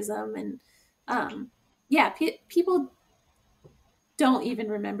terrorism. And people don't even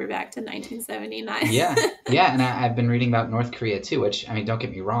remember back to 1979. Yeah, and I've been reading about North Korea too, which, I mean, don't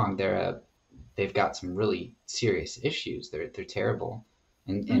get me wrong, they've got some really serious issues. They're terrible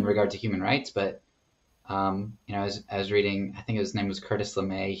in regard to human rights, but I was reading, I think his name was Curtis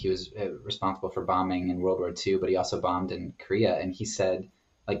LeMay. He was responsible for bombing in World War II, but he also bombed in Korea. And he said,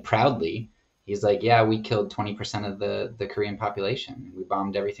 like, proudly, he's like, yeah, we killed 20% of the Korean population. We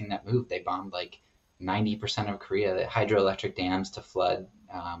bombed everything that moved. They bombed like 90% of Korea, the hydroelectric dams to flood,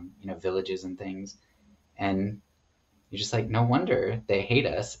 villages and things. And you're just like, no wonder they hate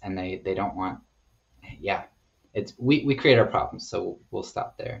us and they don't want, yeah, we create our problems. So we'll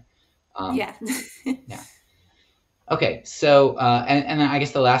stop there. Yeah. Yeah. Okay, so and I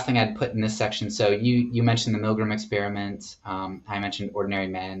guess the last thing I'd put in this section. So you mentioned the Milgram Experiment. I mentioned Ordinary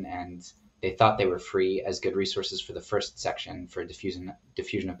Men, and they thought they were free as good resources for the first section for diffusion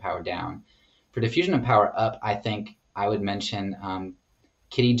of power down. For diffusion of power up, I think I would mention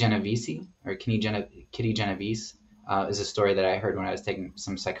Kitty Genovese Kitty Genovese is a story that I heard when I was taking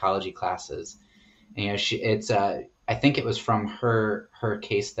some psychology classes. And, I think it was from her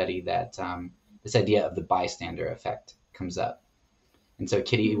case study that this idea of the bystander effect comes up. And so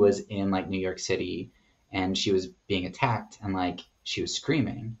Kitty was in like New York City and she was being attacked and like she was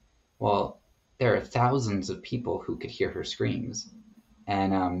screaming. Well, there are thousands of people who could hear her screams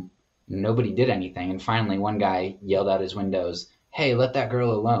and nobody did anything. And finally one guy yelled out his windows, "Hey, let that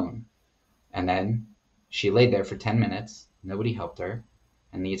girl alone." And then she laid there for 10 minutes. Nobody helped her.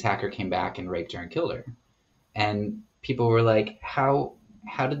 And the attacker came back and raped her and killed her. And people were like, how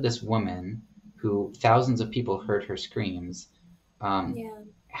did this woman, who thousands of people heard her screams, how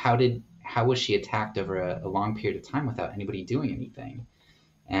was she attacked over a long period of time without anybody doing anything?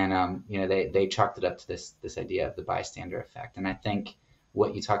 And they chalked it up to this idea of the bystander effect. And I think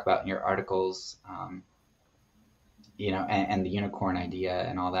what you talk about in your articles, and the unicorn idea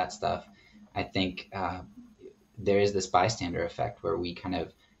and all that stuff, I think there is this bystander effect where we kind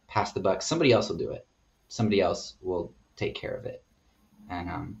of pass the buck. Somebody else will do it. Somebody else will take care of it.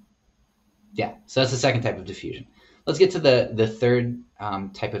 And so that's the second type of diffusion. Let's get to the third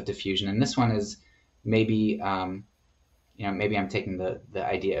type of diffusion. And this one is maybe, maybe I'm taking the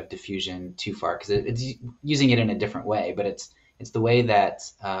idea of diffusion too far because it's using it in a different way, but it's the way that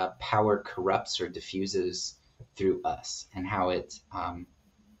power corrupts or diffuses through us and how it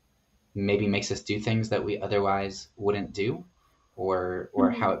maybe makes us do things that we otherwise wouldn't do, or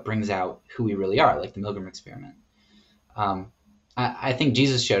how it brings out who we really are, like the Milgram Experiment. I think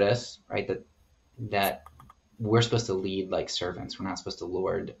Jesus showed us, right, that we're supposed to lead like servants. We're not supposed to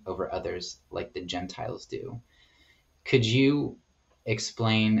lord over others like the Gentiles do. Could you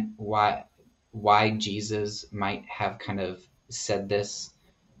explain why Jesus might have kind of said this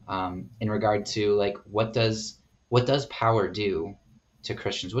in regard to like what does power do to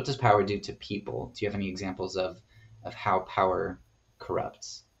Christians? What does power do to people? Do you have any examples of how power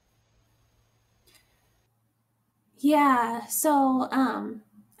corrupts? Yeah, so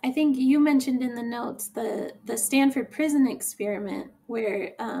I think you mentioned in the notes the Stanford prison experiment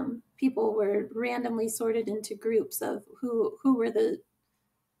where people were randomly sorted into groups of who were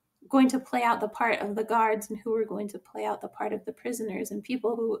going to play out the part of the guards and who were going to play out the part of the prisoners. And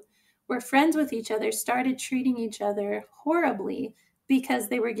people who were friends with each other started treating each other horribly because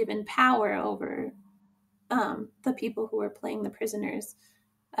they were given power over the people who were playing the prisoners,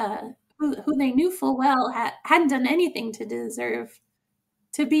 who they knew full well hadn't done anything to deserve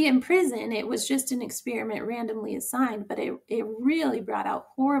to be in prison. It was just an experiment randomly assigned, but it really brought out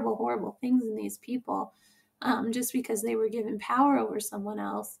horrible, horrible things in these people just because they were given power over someone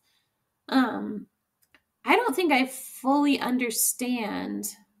else. I don't think I fully understand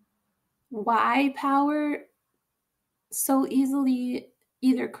why power so easily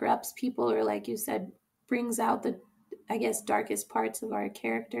either corrupts people or, like you said, brings out the, I guess, darkest parts of our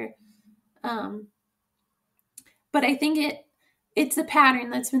character. But I think it's a pattern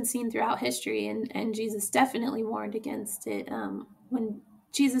that's been seen throughout history, and Jesus definitely warned against it. When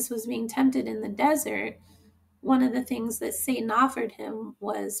Jesus was being tempted in the desert, one of the things that Satan offered him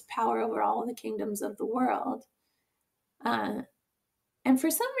was power over all the kingdoms of the world. And for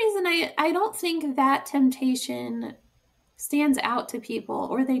some reason, I don't think that temptation stands out to people,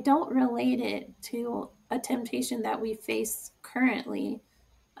 or they don't relate it to a temptation that we face currently.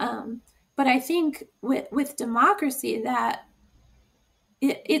 But I think with democracy, that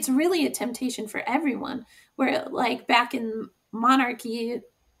it's really a temptation for everyone, where like back in monarchy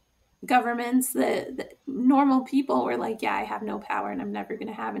governments, the normal people were like, yeah, I have no power and I'm never going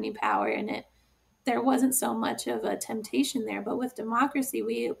to have any power. And there wasn't so much of a temptation there. But with democracy,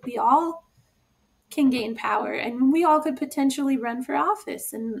 we all can gain power, and we all could potentially run for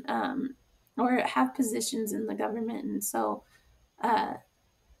office and or have positions in the government. And so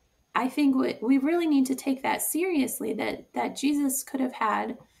I think we really need to take that seriously, that Jesus could have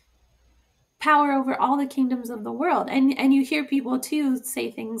had power over all the kingdoms of the world. And you hear people too say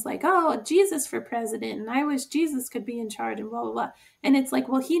things like, oh, Jesus for president, and I wish Jesus could be in charge, and blah blah blah. And it's like,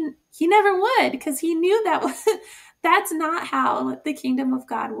 well, he never would, because he knew that that's not how the kingdom of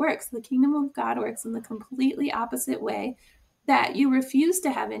God works. The kingdom of God works in the completely opposite way, that you refuse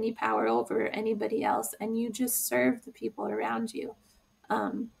to have any power over anybody else, and you just serve the people around you.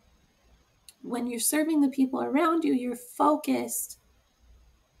 When you're serving the people around you, you're focused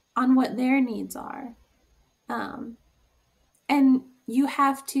on what their needs are. And you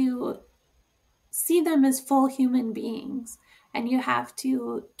have to see them as full human beings, and you have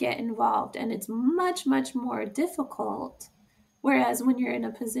to get involved. And it's much, much more difficult. Whereas when you're in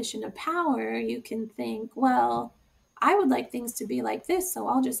a position of power, you can think, well, I would like things to be like this, so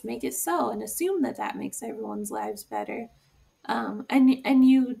I'll just make it so, and assume that makes everyone's lives better. And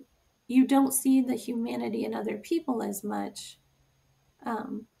you don't see the humanity in other people as much.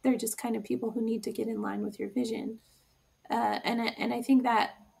 They're just kind of people who need to get in line with your vision. And I think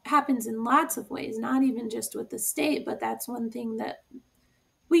that happens in lots of ways, not even just with the state, but that's one thing that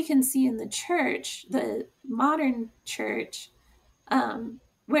we can see in the church, the modern church,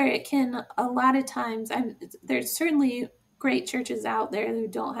 where it can, a lot of times, there's certainly great churches out there who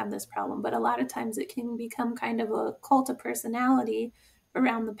don't have this problem, but a lot of times it can become kind of a cult of personality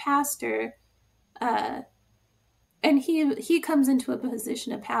around the pastor, and he comes into a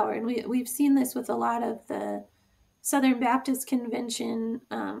position of power. And we've seen this with a lot of the Southern Baptist Convention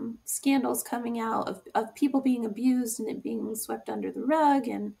scandals coming out of people being abused and it being swept under the rug,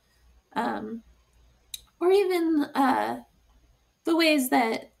 and or even the ways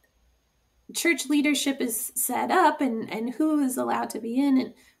that church leadership is set up, and who is allowed to be in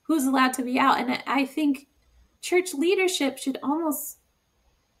and who's allowed to be out. And I think church leadership should almost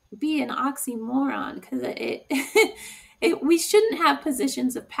be an oxymoron, because we shouldn't have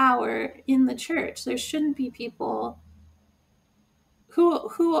positions of power in the church. There shouldn't be people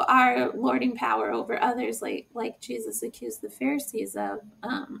who are lording power over others, like Jesus accused the Pharisees of.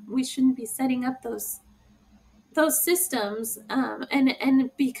 We shouldn't be setting up those systems,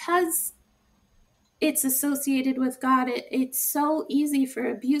 and because it's associated with God, it's so easy for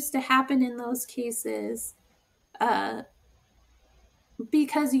abuse to happen in those cases,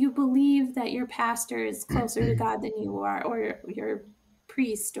 because you believe that your pastor is closer to God than you are, or your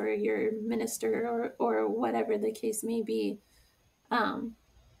priest or your minister, or whatever the case may be.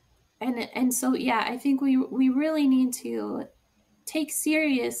 And so, yeah, I think we really need to take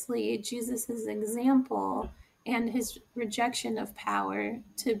seriously Jesus's example and his rejection of power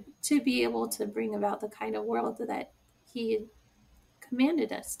to be able to bring about the kind of world that he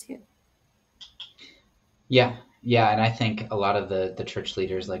commanded us to. Yeah, and I think a lot of the church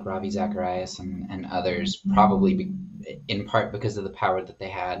leaders like Ravi Zacharias and others, probably in part because of the power that they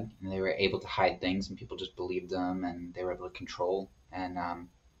had, and they were able to hide things and people just believed them, and they were able to control. And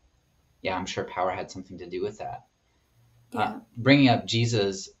I'm sure power had something to do with that. Yeah. Bringing up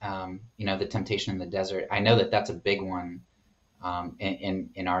Jesus, the temptation in the desert, I know that's a big one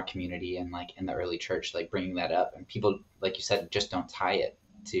in our community, and like in the early church, like bringing that up, and people, like you said, just don't tie it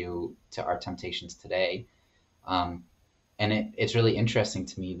to our temptations today. And it's really interesting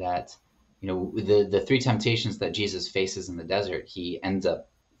to me that, the three temptations that Jesus faces in the desert, he ends up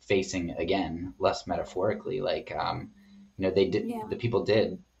facing again, less metaphorically. Like, the people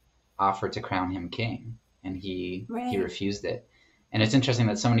did offer to crown him king, and he refused it. And it's interesting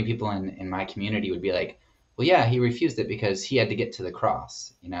that so many people in my community would be like, well, yeah, he refused it because he had to get to the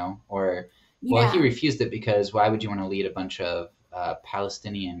cross, or, well, he refused it because why would you want to lead a bunch of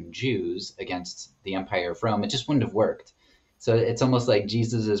Palestinian Jews against the Empire of Rome? It just wouldn't have worked. So it's almost like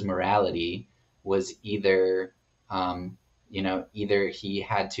Jesus's morality was either he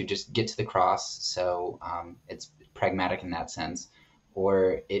had to just get to the cross, so it's pragmatic in that sense,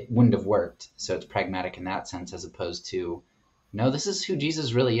 or it wouldn't have worked, so it's pragmatic in that sense, as opposed to, no, this is who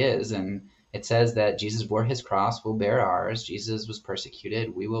Jesus really is. And it says that Jesus bore his cross, we'll bear ours. Jesus was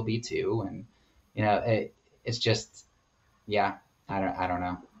persecuted, we will be too. And it's just, yeah, I don't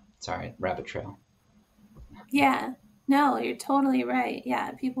know. Sorry, rabbit trail. Yeah, no, you're totally right.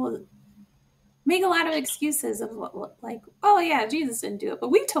 Yeah, people make a lot of excuses of what like, oh yeah, Jesus didn't do it,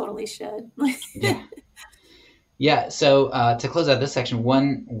 but we totally should. Yeah. Yeah, so to close out this section,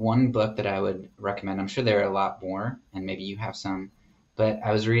 one book that I would recommend, I'm sure there are a lot more, and maybe you have some, but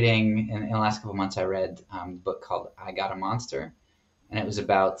I was reading in the last couple of months, I read a book called I Got a Monster, and it was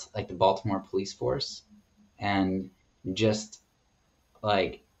about like the Baltimore police force, and just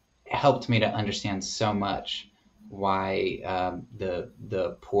like helped me to understand so much why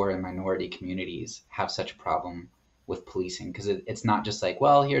the poor and minority communities have such a problem with policing, because it's not just like,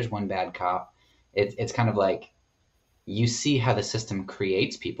 well, here's one bad cop. It's kind of like you see how the system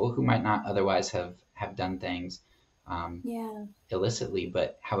creates people who might not otherwise have done things um, Yeah. illicitly,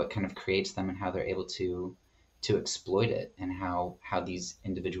 but how it kind of creates them and how they're able to exploit it, and how these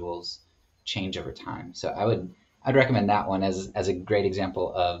individuals change over time. So I'd recommend that one as a great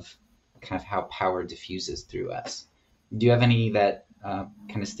example of kind of how power diffuses through us. Do you have any that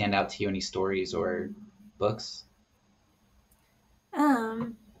kind of stand out to you? Any stories or books?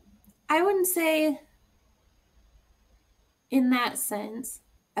 Um, I wouldn't say in that sense.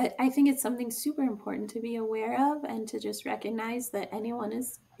 I think it's something super important to be aware of and to just recognize that anyone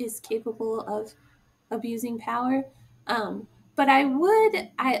is capable of abusing power. Um, but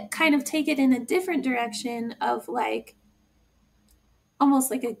I kind of take it in a different direction of like almost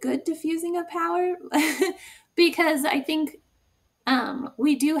like a good diffusing of power because I think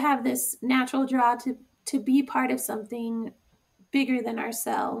we do have this natural draw to be part of something bigger than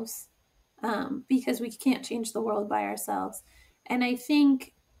ourselves because we can't change the world by ourselves. And I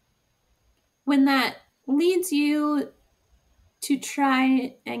think when that leads you to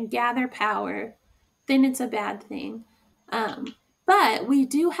try and gather power, then it's a bad thing. But we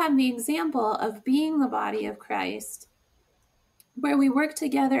do have the example of being the body of Christ, where we work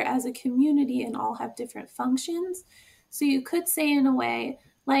together as a community and all have different functions. So you could say, in a way,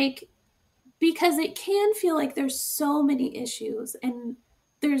 like, because it can feel like there's so many issues, and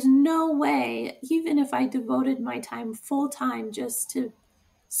there's no way, even if I devoted my time full time just to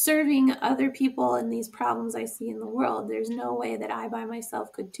serving other people and these problems I see in the world, there's no way that I by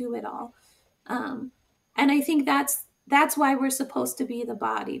myself could do it all. And I think that's why we're supposed to be the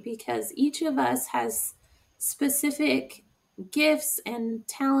body, because each of us has specific gifts and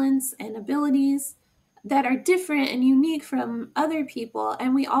talents and abilities that are different and unique from other people,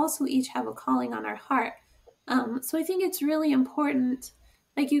 and we also each have a calling on our heart. So I think it's really important.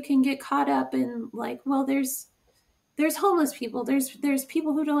 Like, you can get caught up in like, well, there's homeless people, there's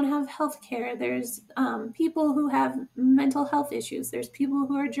people who don't have health care, there's people who have mental health issues, there's people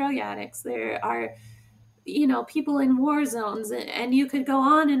who are drug addicts, there are people in war zones, and you could go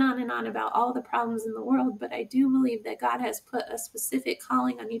on and on and on about all the problems in the world. But I do believe that God has put a specific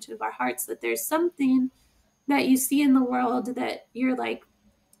calling on each of our hearts, that there's something that you see in the world that you're like,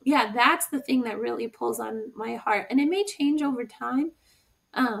 yeah, that's the thing that really pulls on my heart. And it may change over time,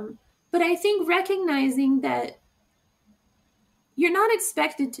 but I think recognizing that you're not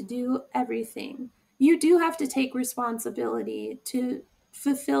expected to do everything. You do have to take responsibility to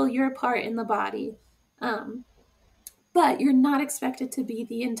fulfill your part in the body. But you're not expected to be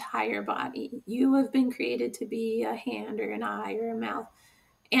the entire body. You have been created to be a hand or an eye or a mouth.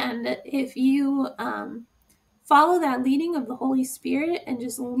 And if you follow that leading of the Holy Spirit and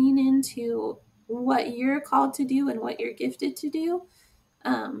just lean into what you're called to do and what you're gifted to do,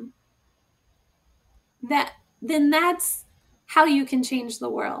 then that's how you can change the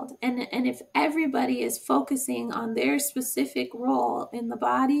world. And if everybody is focusing on their specific role in the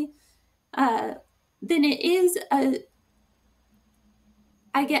body, then it is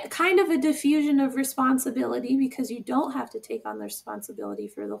I get kind of a diffusion of responsibility, because you don't have to take on the responsibility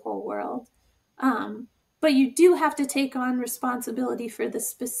for the whole world. But you do have to take on responsibility for the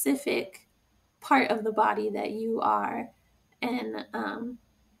specific part of the body that you are. And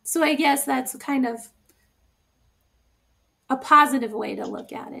so I guess that's kind of a positive way to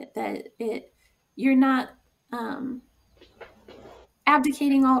look at it, that you're not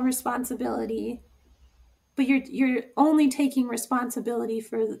abdicating all responsibility, but you're only taking responsibility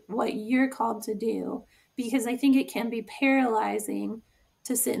for what you're called to do, because I think it can be paralyzing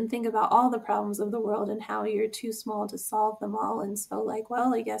to sit and think about all the problems of the world and how you're too small to solve them all. And so, like,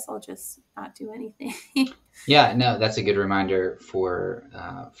 well, I guess I'll just not do anything. Yeah, no, that's a good reminder for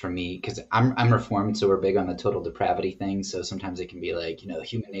me, because I'm reformed, so we're big on the total depravity thing. So sometimes it can be like,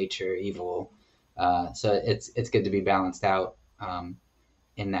 human nature, evil. So it's good to be balanced out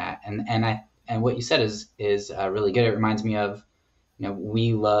in that. And what you said is really good. It reminds me of,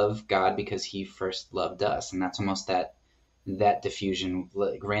 we love God because He first loved us, and that's almost that diffusion,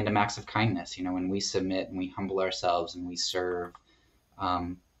 like random acts of kindness. When we submit and we humble ourselves and we serve.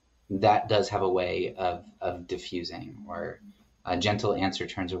 That does have a way of diffusing, or a gentle answer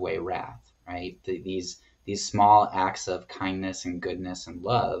turns away wrath, right? These these small acts of kindness and goodness and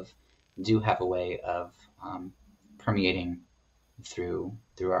love do have a way of permeating through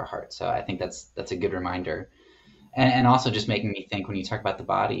our hearts. So I think that's a good reminder, and also just making me think when you talk about the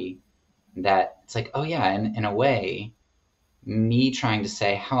body, that it's like, oh yeah, in a way, me trying to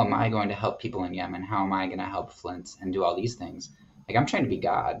say, how am I going to help people in Yemen? How am I going to help Flint and do all these things? Like, I'm trying to be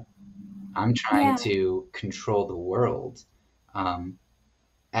God. I'm trying Yeah. to control the world.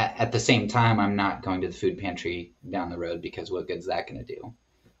 At the same time, I'm not going to the food pantry down the road, because what good's that going to do?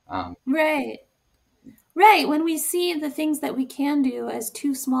 Right. Right. When we see the things that we can do as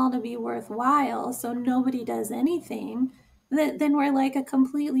too small to be worthwhile, so nobody does anything, then we're like a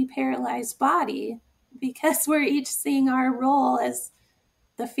completely paralyzed body, because we're each seeing our role as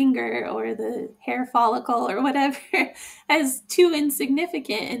the finger or the hair follicle or whatever as too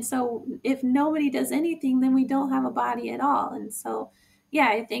insignificant. And so if nobody does anything, then we don't have a body at all. And so, yeah,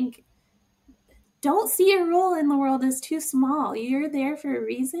 I think don't see your role in the world as too small. You're there for a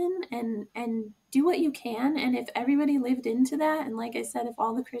reason, and do what you can. And if everybody lived into that, and like I said, if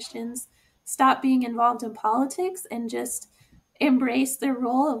all the Christians stopped being involved in politics and just embrace their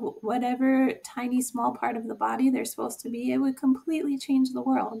role of whatever tiny small part of the body they're supposed to be, it would completely change the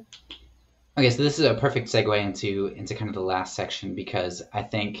world. Okay, so this is a perfect segue into kind of the last section, because I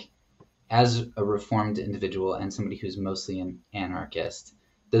think as a reformed individual and somebody who's mostly an anarchist,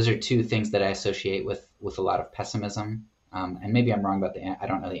 those are two things that I associate with a lot of pessimism. And maybe I'm wrong about I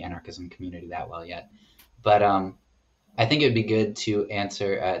don't know the anarchism community that well yet, but I think it would be good to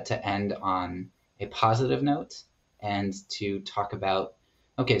to end on a positive note, and to talk about,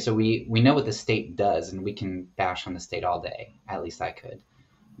 okay, so we know what the state does, and we can bash on the state all day. At least I could.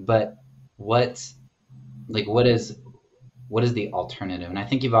 But what is the alternative? And I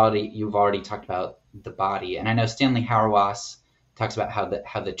think you've already talked about the body. And I know Stanley Hauerwas talks about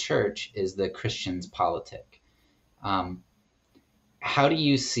how the church is the Christian's politic. How do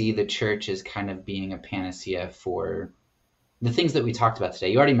you see the church as kind of being a panacea for the things that we talked about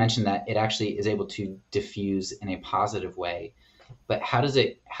today? You already mentioned that it actually is able to diffuse in a positive way, but how does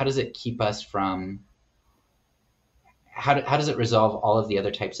it keep us from, how does it resolve all of the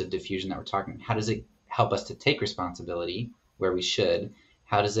other types of diffusion that we're talking? How does it help us to take responsibility where we should?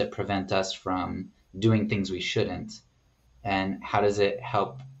 How does it prevent us from doing things we shouldn't? And how does it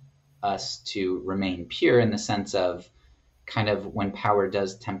help us to remain pure, in the sense of, kind of, when power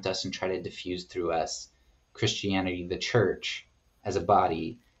does tempt us and try to diffuse through us, Christianity, the church as a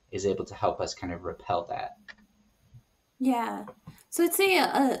body, is able to help us kind of repel that? Yeah. So I'd say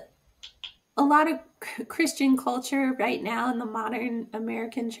a lot of Christian culture right now in the modern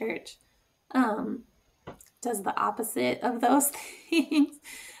American church does the opposite of those things.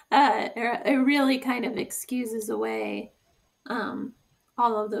 It really kind of excuses away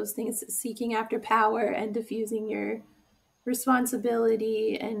all of those things, seeking after power and diffusing your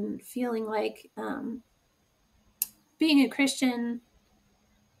responsibility, and feeling like being a Christian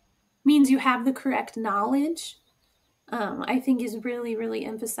means you have the correct knowledge. I think is really, really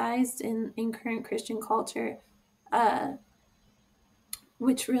emphasized in current Christian culture,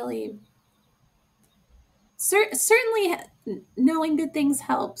 which really certainly knowing good things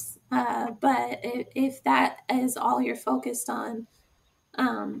helps. But if that is all you're focused on,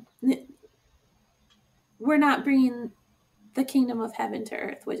 we're not bringing the kingdom of heaven to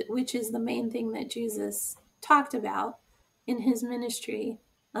earth, which is the main thing that Jesus talked about in his ministry.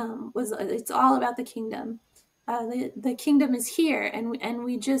 It's all about the kingdom. The kingdom is here, and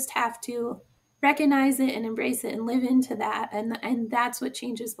we just have to recognize it and embrace it and live into that, and that's what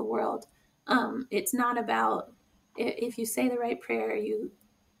changes the world. It's not about, if you say the right prayer, you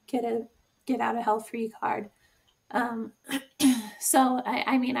get a get out of hell free card. So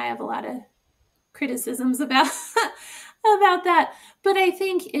I mean, I have a lot of criticisms about about that, but I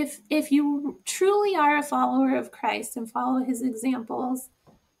think if you truly are a follower of Christ and follow his examples,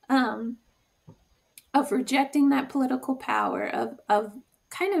 of rejecting that political power, of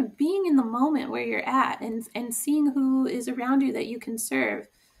kind of being in the moment where you're at, and seeing who is around you that you can serve,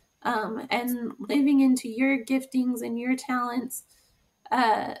 and living into your giftings and your talents,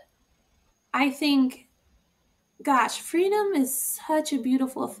 I think, gosh, freedom is such a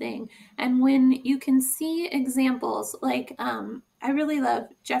beautiful thing. And when you can see examples like, I really love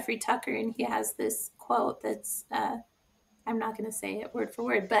Jeffrey Tucker, and he has this quote that's, I'm not going to say it word for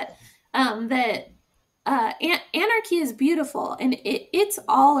word, but that anarchy is beautiful, and it's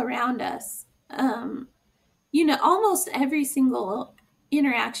all around us. Almost every single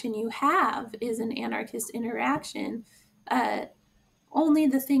interaction you have is an anarchist interaction. Only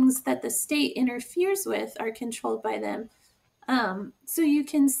the things that the state interferes with are controlled by them. So you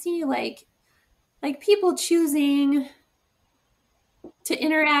can see, like, like people choosing to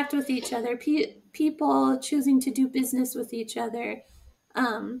interact with each other, people choosing to do business with each other,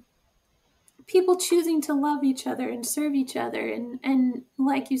 people choosing to love each other and serve each other, and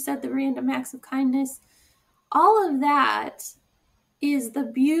like you said, the random acts of kindness, all of that is the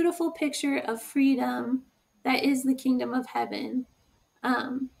beautiful picture of freedom that is the kingdom of heaven.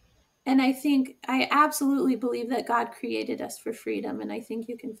 And I absolutely believe that God created us for freedom, and I think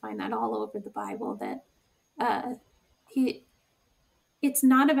you can find that all over the Bible, that it's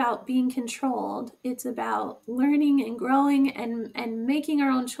not about being controlled. It's about learning and growing and making our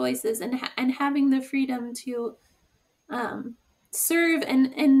own choices, and having the freedom to serve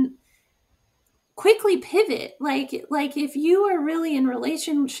and quickly pivot. Like if you are really in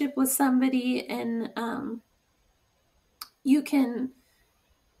relationship with somebody, and you can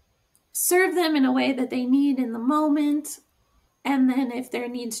serve them in a way that they need in the moment, and then if their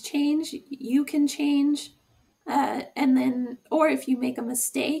needs change, you can change. And then, or if you make a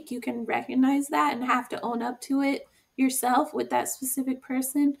mistake, you can recognize that and have to own up to it yourself with that specific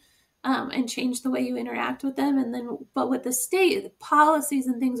person, and change the way you interact with them. And then, but with the state, the policies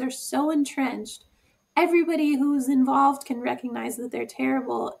and things are so entrenched. Everybody who's involved can recognize that they're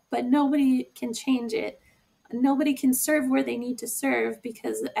terrible, but nobody can change it. Nobody can serve where they need to serve,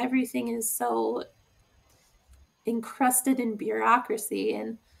 because everything is so encrusted in bureaucracy.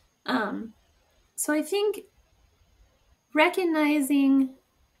 And so I think recognizing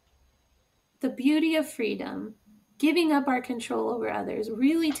the beauty of freedom, giving up our control over others,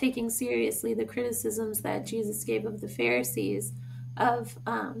 really taking seriously the criticisms that Jesus gave of the Pharisees, of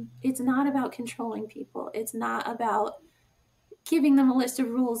it's not about controlling people. It's not about giving them a list of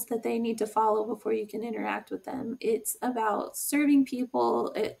rules that they need to follow before you can interact with them. It's about serving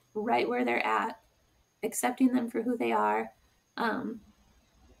people right where they're at, accepting them for who they are, and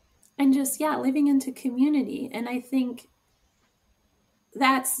just, living into community. And I think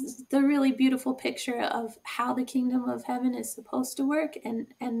that's the really beautiful picture of how the kingdom of heaven is supposed to work.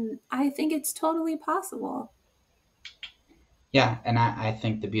 And I think it's totally possible. Yeah, and I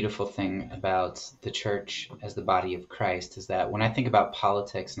think the beautiful thing about the church as the body of Christ is that when I think about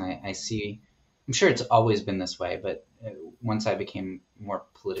politics, and I see, I'm sure it's always been this way, but once I became more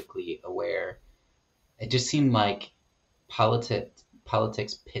politically aware, it just seemed like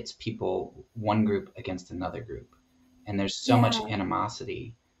politics pits people, one group against another group, and there's so much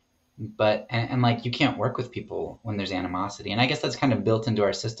animosity. But and like, you can't work with people when there's animosity, and I guess that's kind of built into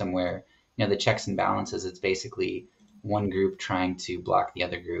our system where, the checks and balances, it's basically one group trying to block the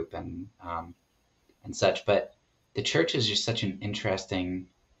other group, and such. But the church is just such an interesting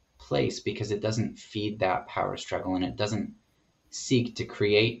place because it doesn't feed that power struggle, and it doesn't seek to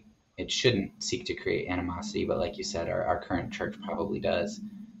create. It shouldn't seek to create animosity, but like you said, our current church probably does.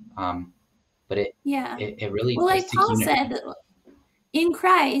 But it really well, does like Paul said, in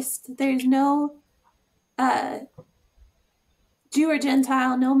Christ there's no Jew or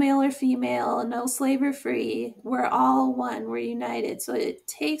Gentile, no male or female, no slave or free. We're all one. We're united. So it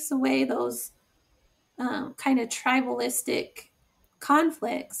takes away those kind of tribalistic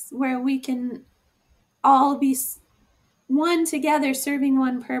conflicts where we can all be one together, serving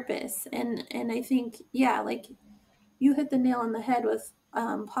one purpose. And I think, like you hit the nail on the head with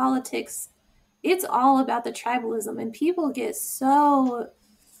politics. It's all about the tribalism, and people get so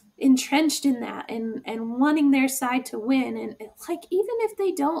entrenched in that and wanting their side to win. And like, even if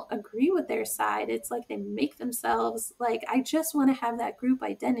they don't agree with their side, it's like they make themselves like, I just want to have that group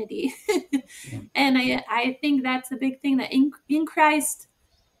identity. And I think that's a big thing, that in Christ,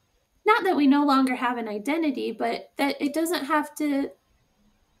 not that we no longer have an identity, but that it doesn't have to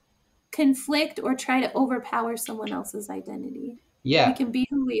conflict or try to overpower someone else's identity. We can be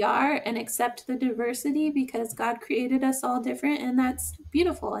who we are and accept the diversity, because God created us all different, and that's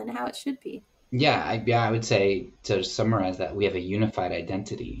beautiful and how it should be. I would say, to summarize that, we have a unified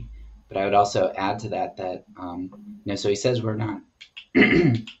identity. But I would also add to that so he says we're not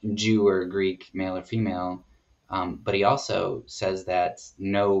Jew or Greek, male or female, but he also says that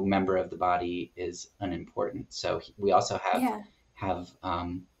no member of the body is unimportant. So we also have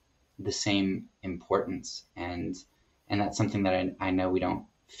the same importance, and that's something that I know we don't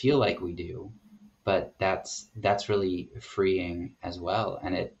feel like we do, but that's really freeing as well.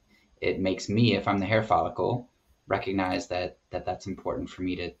 And it makes me, if I'm the hair follicle, recognize that that's important for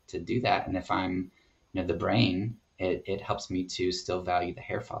me to do that. And if I'm the brain, it helps me to still value the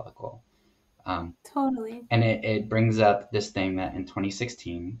hair follicle. Totally. And it brings up this thing that in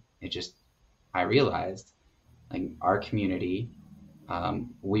 2016, I realized, like, our community,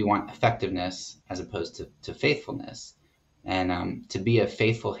 we want effectiveness as opposed to faithfulness. And to be a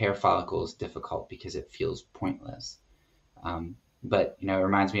faithful hair follicle is difficult because it feels pointless. But, it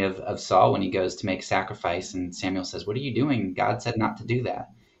reminds me of Saul when he goes to make sacrifice and Samuel says, "What are you doing? God said not to do that."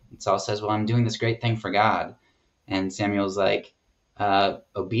 And Saul says, "Well, I'm doing this great thing for God." And Samuel's like,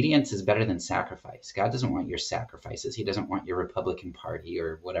 obedience is better than sacrifice. God doesn't want your sacrifices. He doesn't want your Republican Party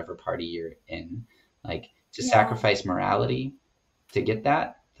or whatever party you're in. Like, to sacrifice morality to get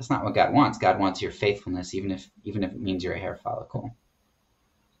that, that's not what God wants. God wants your faithfulness, even if it means you're a hair follicle.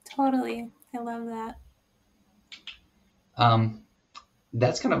 Totally. I love that.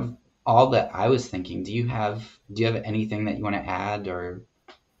 That's kind of all that I was thinking. Do you have anything that you want to add, or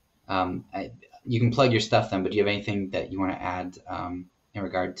you can plug your stuff then, but do you have anything that you want to add in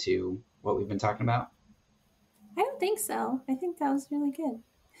regard to what we've been talking about? I don't think so. I think that was really good.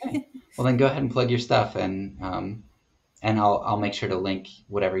 Okay. Well, then go ahead and plug your stuff, and I'll make sure to link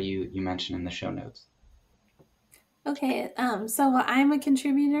whatever you mention in the show notes. Okay, so I'm a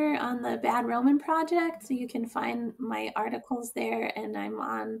contributor on the Bad Roman Project, so you can find my articles there, and I'm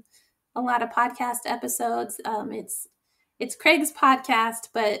on a lot of podcast episodes. It's Craig's podcast,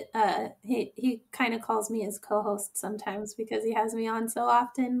 but he kind of calls me his co-host sometimes because he has me on so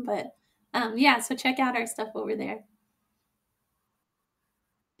often. But so check out our stuff over there.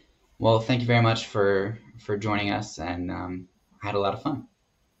 Well, thank you very much for joining us, and I had a lot of fun.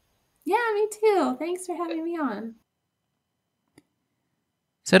 Yeah, me too. Thanks for having me on.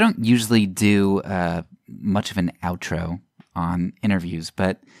 So I don't usually do much of an outro on interviews,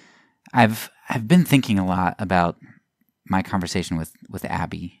 but I've been thinking a lot about my conversation with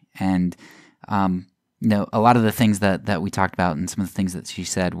Abby, and a lot of the things that we talked about and some of the things that she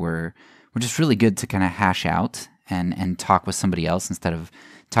said were just really good to kind of hash out and talk with somebody else instead of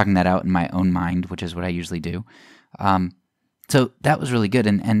talking that out in my own mind, which is what I usually do. So that was really good,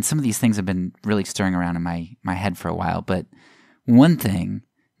 and some of these things have been really stirring around in my head for a while. But one thing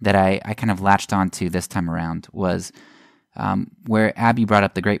that I kind of latched onto this time around was where Abby brought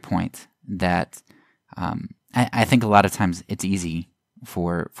up the great point that I think a lot of times it's easy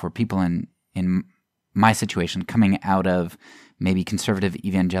for people in my situation coming out of maybe conservative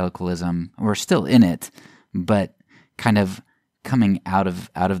evangelicalism, or still in it, but kind of coming out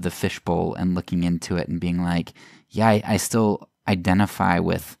of the fishbowl and looking into it and being like, yeah, I still identify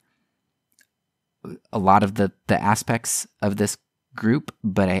with a lot of the aspects of this group,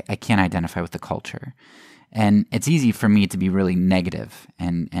 but I can't identify with the culture. And it's easy for me to be really negative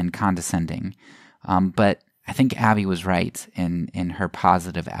and condescending. But I think Abby was right in her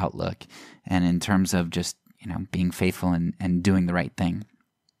positive outlook and in terms of just, being faithful and doing the right thing.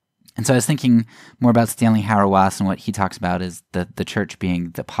 And so I was thinking more about Stanley Hauerwas, and what he talks about is the church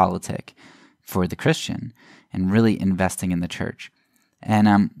being the politic for the Christian and really investing in the church. And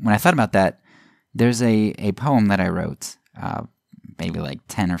when I thought about that, there's a poem that I wrote maybe like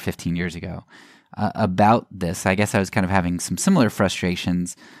 10 or 15 years ago about this. I guess I was kind of having some similar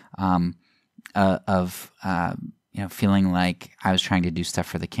frustrations of feeling like I was trying to do stuff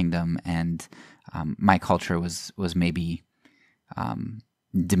for the kingdom, and my culture was maybe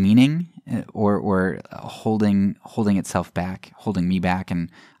demeaning or holding itself back, holding me back, and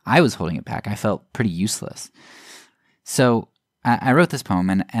I was holding it back. I felt pretty useless. So I wrote this poem,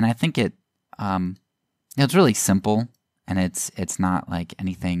 and I think it's really simple, and it's not like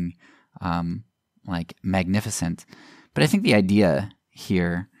anything like magnificent, but I think the idea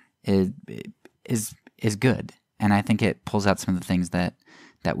here is good, and I think it pulls out some of the things that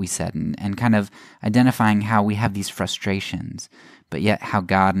we said, and kind of identifying how we have these frustrations, but yet how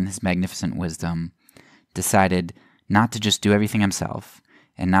God in his magnificent wisdom decided not to just do everything himself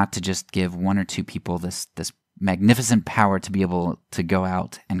and not to just give one or two people this magnificent power to be able to go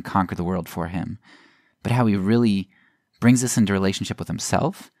out and conquer the world for him, but how he really brings us into relationship with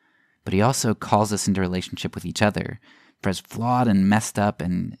himself, but he also calls us into relationship with each other. For as flawed and messed up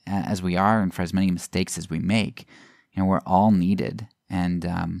and as we are, and for as many mistakes as we make, we're all needed.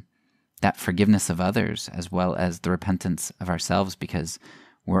 And that forgiveness of others, as well as the repentance of ourselves, because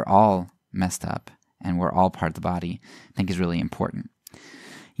we're all messed up and we're all part of the body, I think is really important.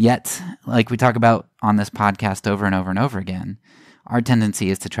 Yet, like we talk about on this podcast over and over and over again, our tendency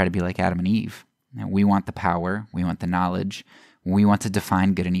is to try to be like Adam and Eve. We want the power, we want the knowledge, we want to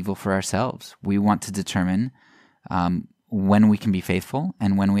define good and evil for ourselves. We want to determine when we can be faithful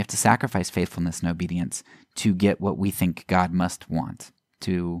and when we have to sacrifice faithfulness and obedience to get what we think God must want,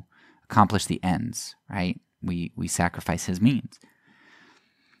 to accomplish the ends, right? We sacrifice his means.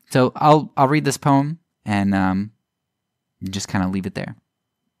 So I'll read this poem and just kind of leave it there.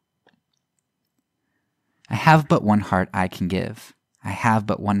 I have but one heart I can give. I have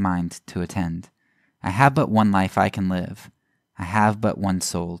but one mind to attend. I have but one life I can live. I have but one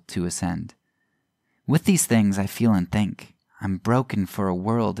soul to ascend. With these things I feel and think, I'm broken for a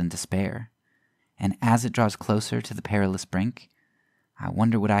world in despair. And as it draws closer to the perilous brink, I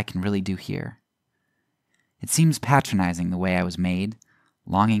wonder what I can really do here. It seems patronizing the way I was made,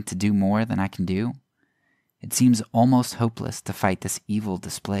 longing to do more than I can do. It seems almost hopeless to fight this evil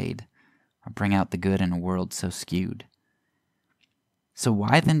displayed, or bring out the good in a world so skewed. So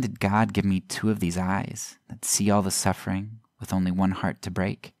why then did God give me two of these eyes that see all the suffering with only one heart to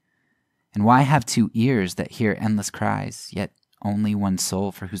break? And why have two ears that hear endless cries, yet only one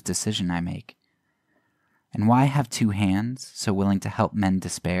soul for whose decision I make? And why have two hands so willing to help men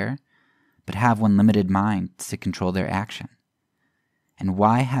despair, but have one limited mind to control their action? And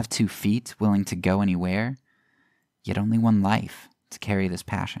why have 2 feet willing to go anywhere, yet only one life to carry this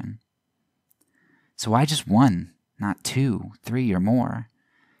passion? So why just one, not 2, 3, or more?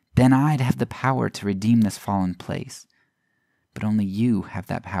 Then I'd have the power to redeem this fallen place. But only you have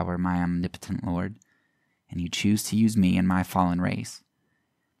that power, my omnipotent Lord, and you choose to use me in my fallen race.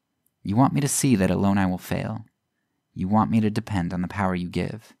 You want me to see that alone I will fail. You want me to depend on the power you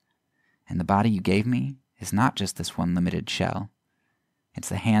give. And the body you gave me is not just this one limited shell. It's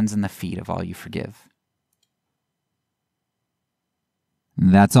the hands and the feet of all you forgive.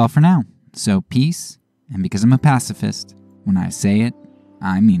 That's all for now. So peace, and because I'm a pacifist, when I say it,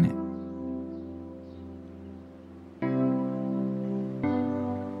 I mean it.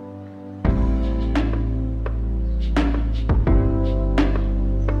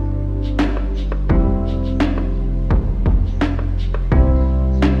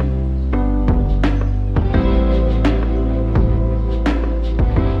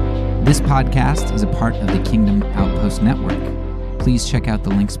 This podcast is a part of the Kingdom Outpost Network. Please check out the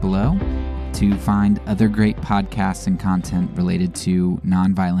links below to find other great podcasts and content related to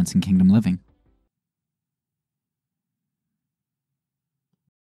nonviolence and kingdom living.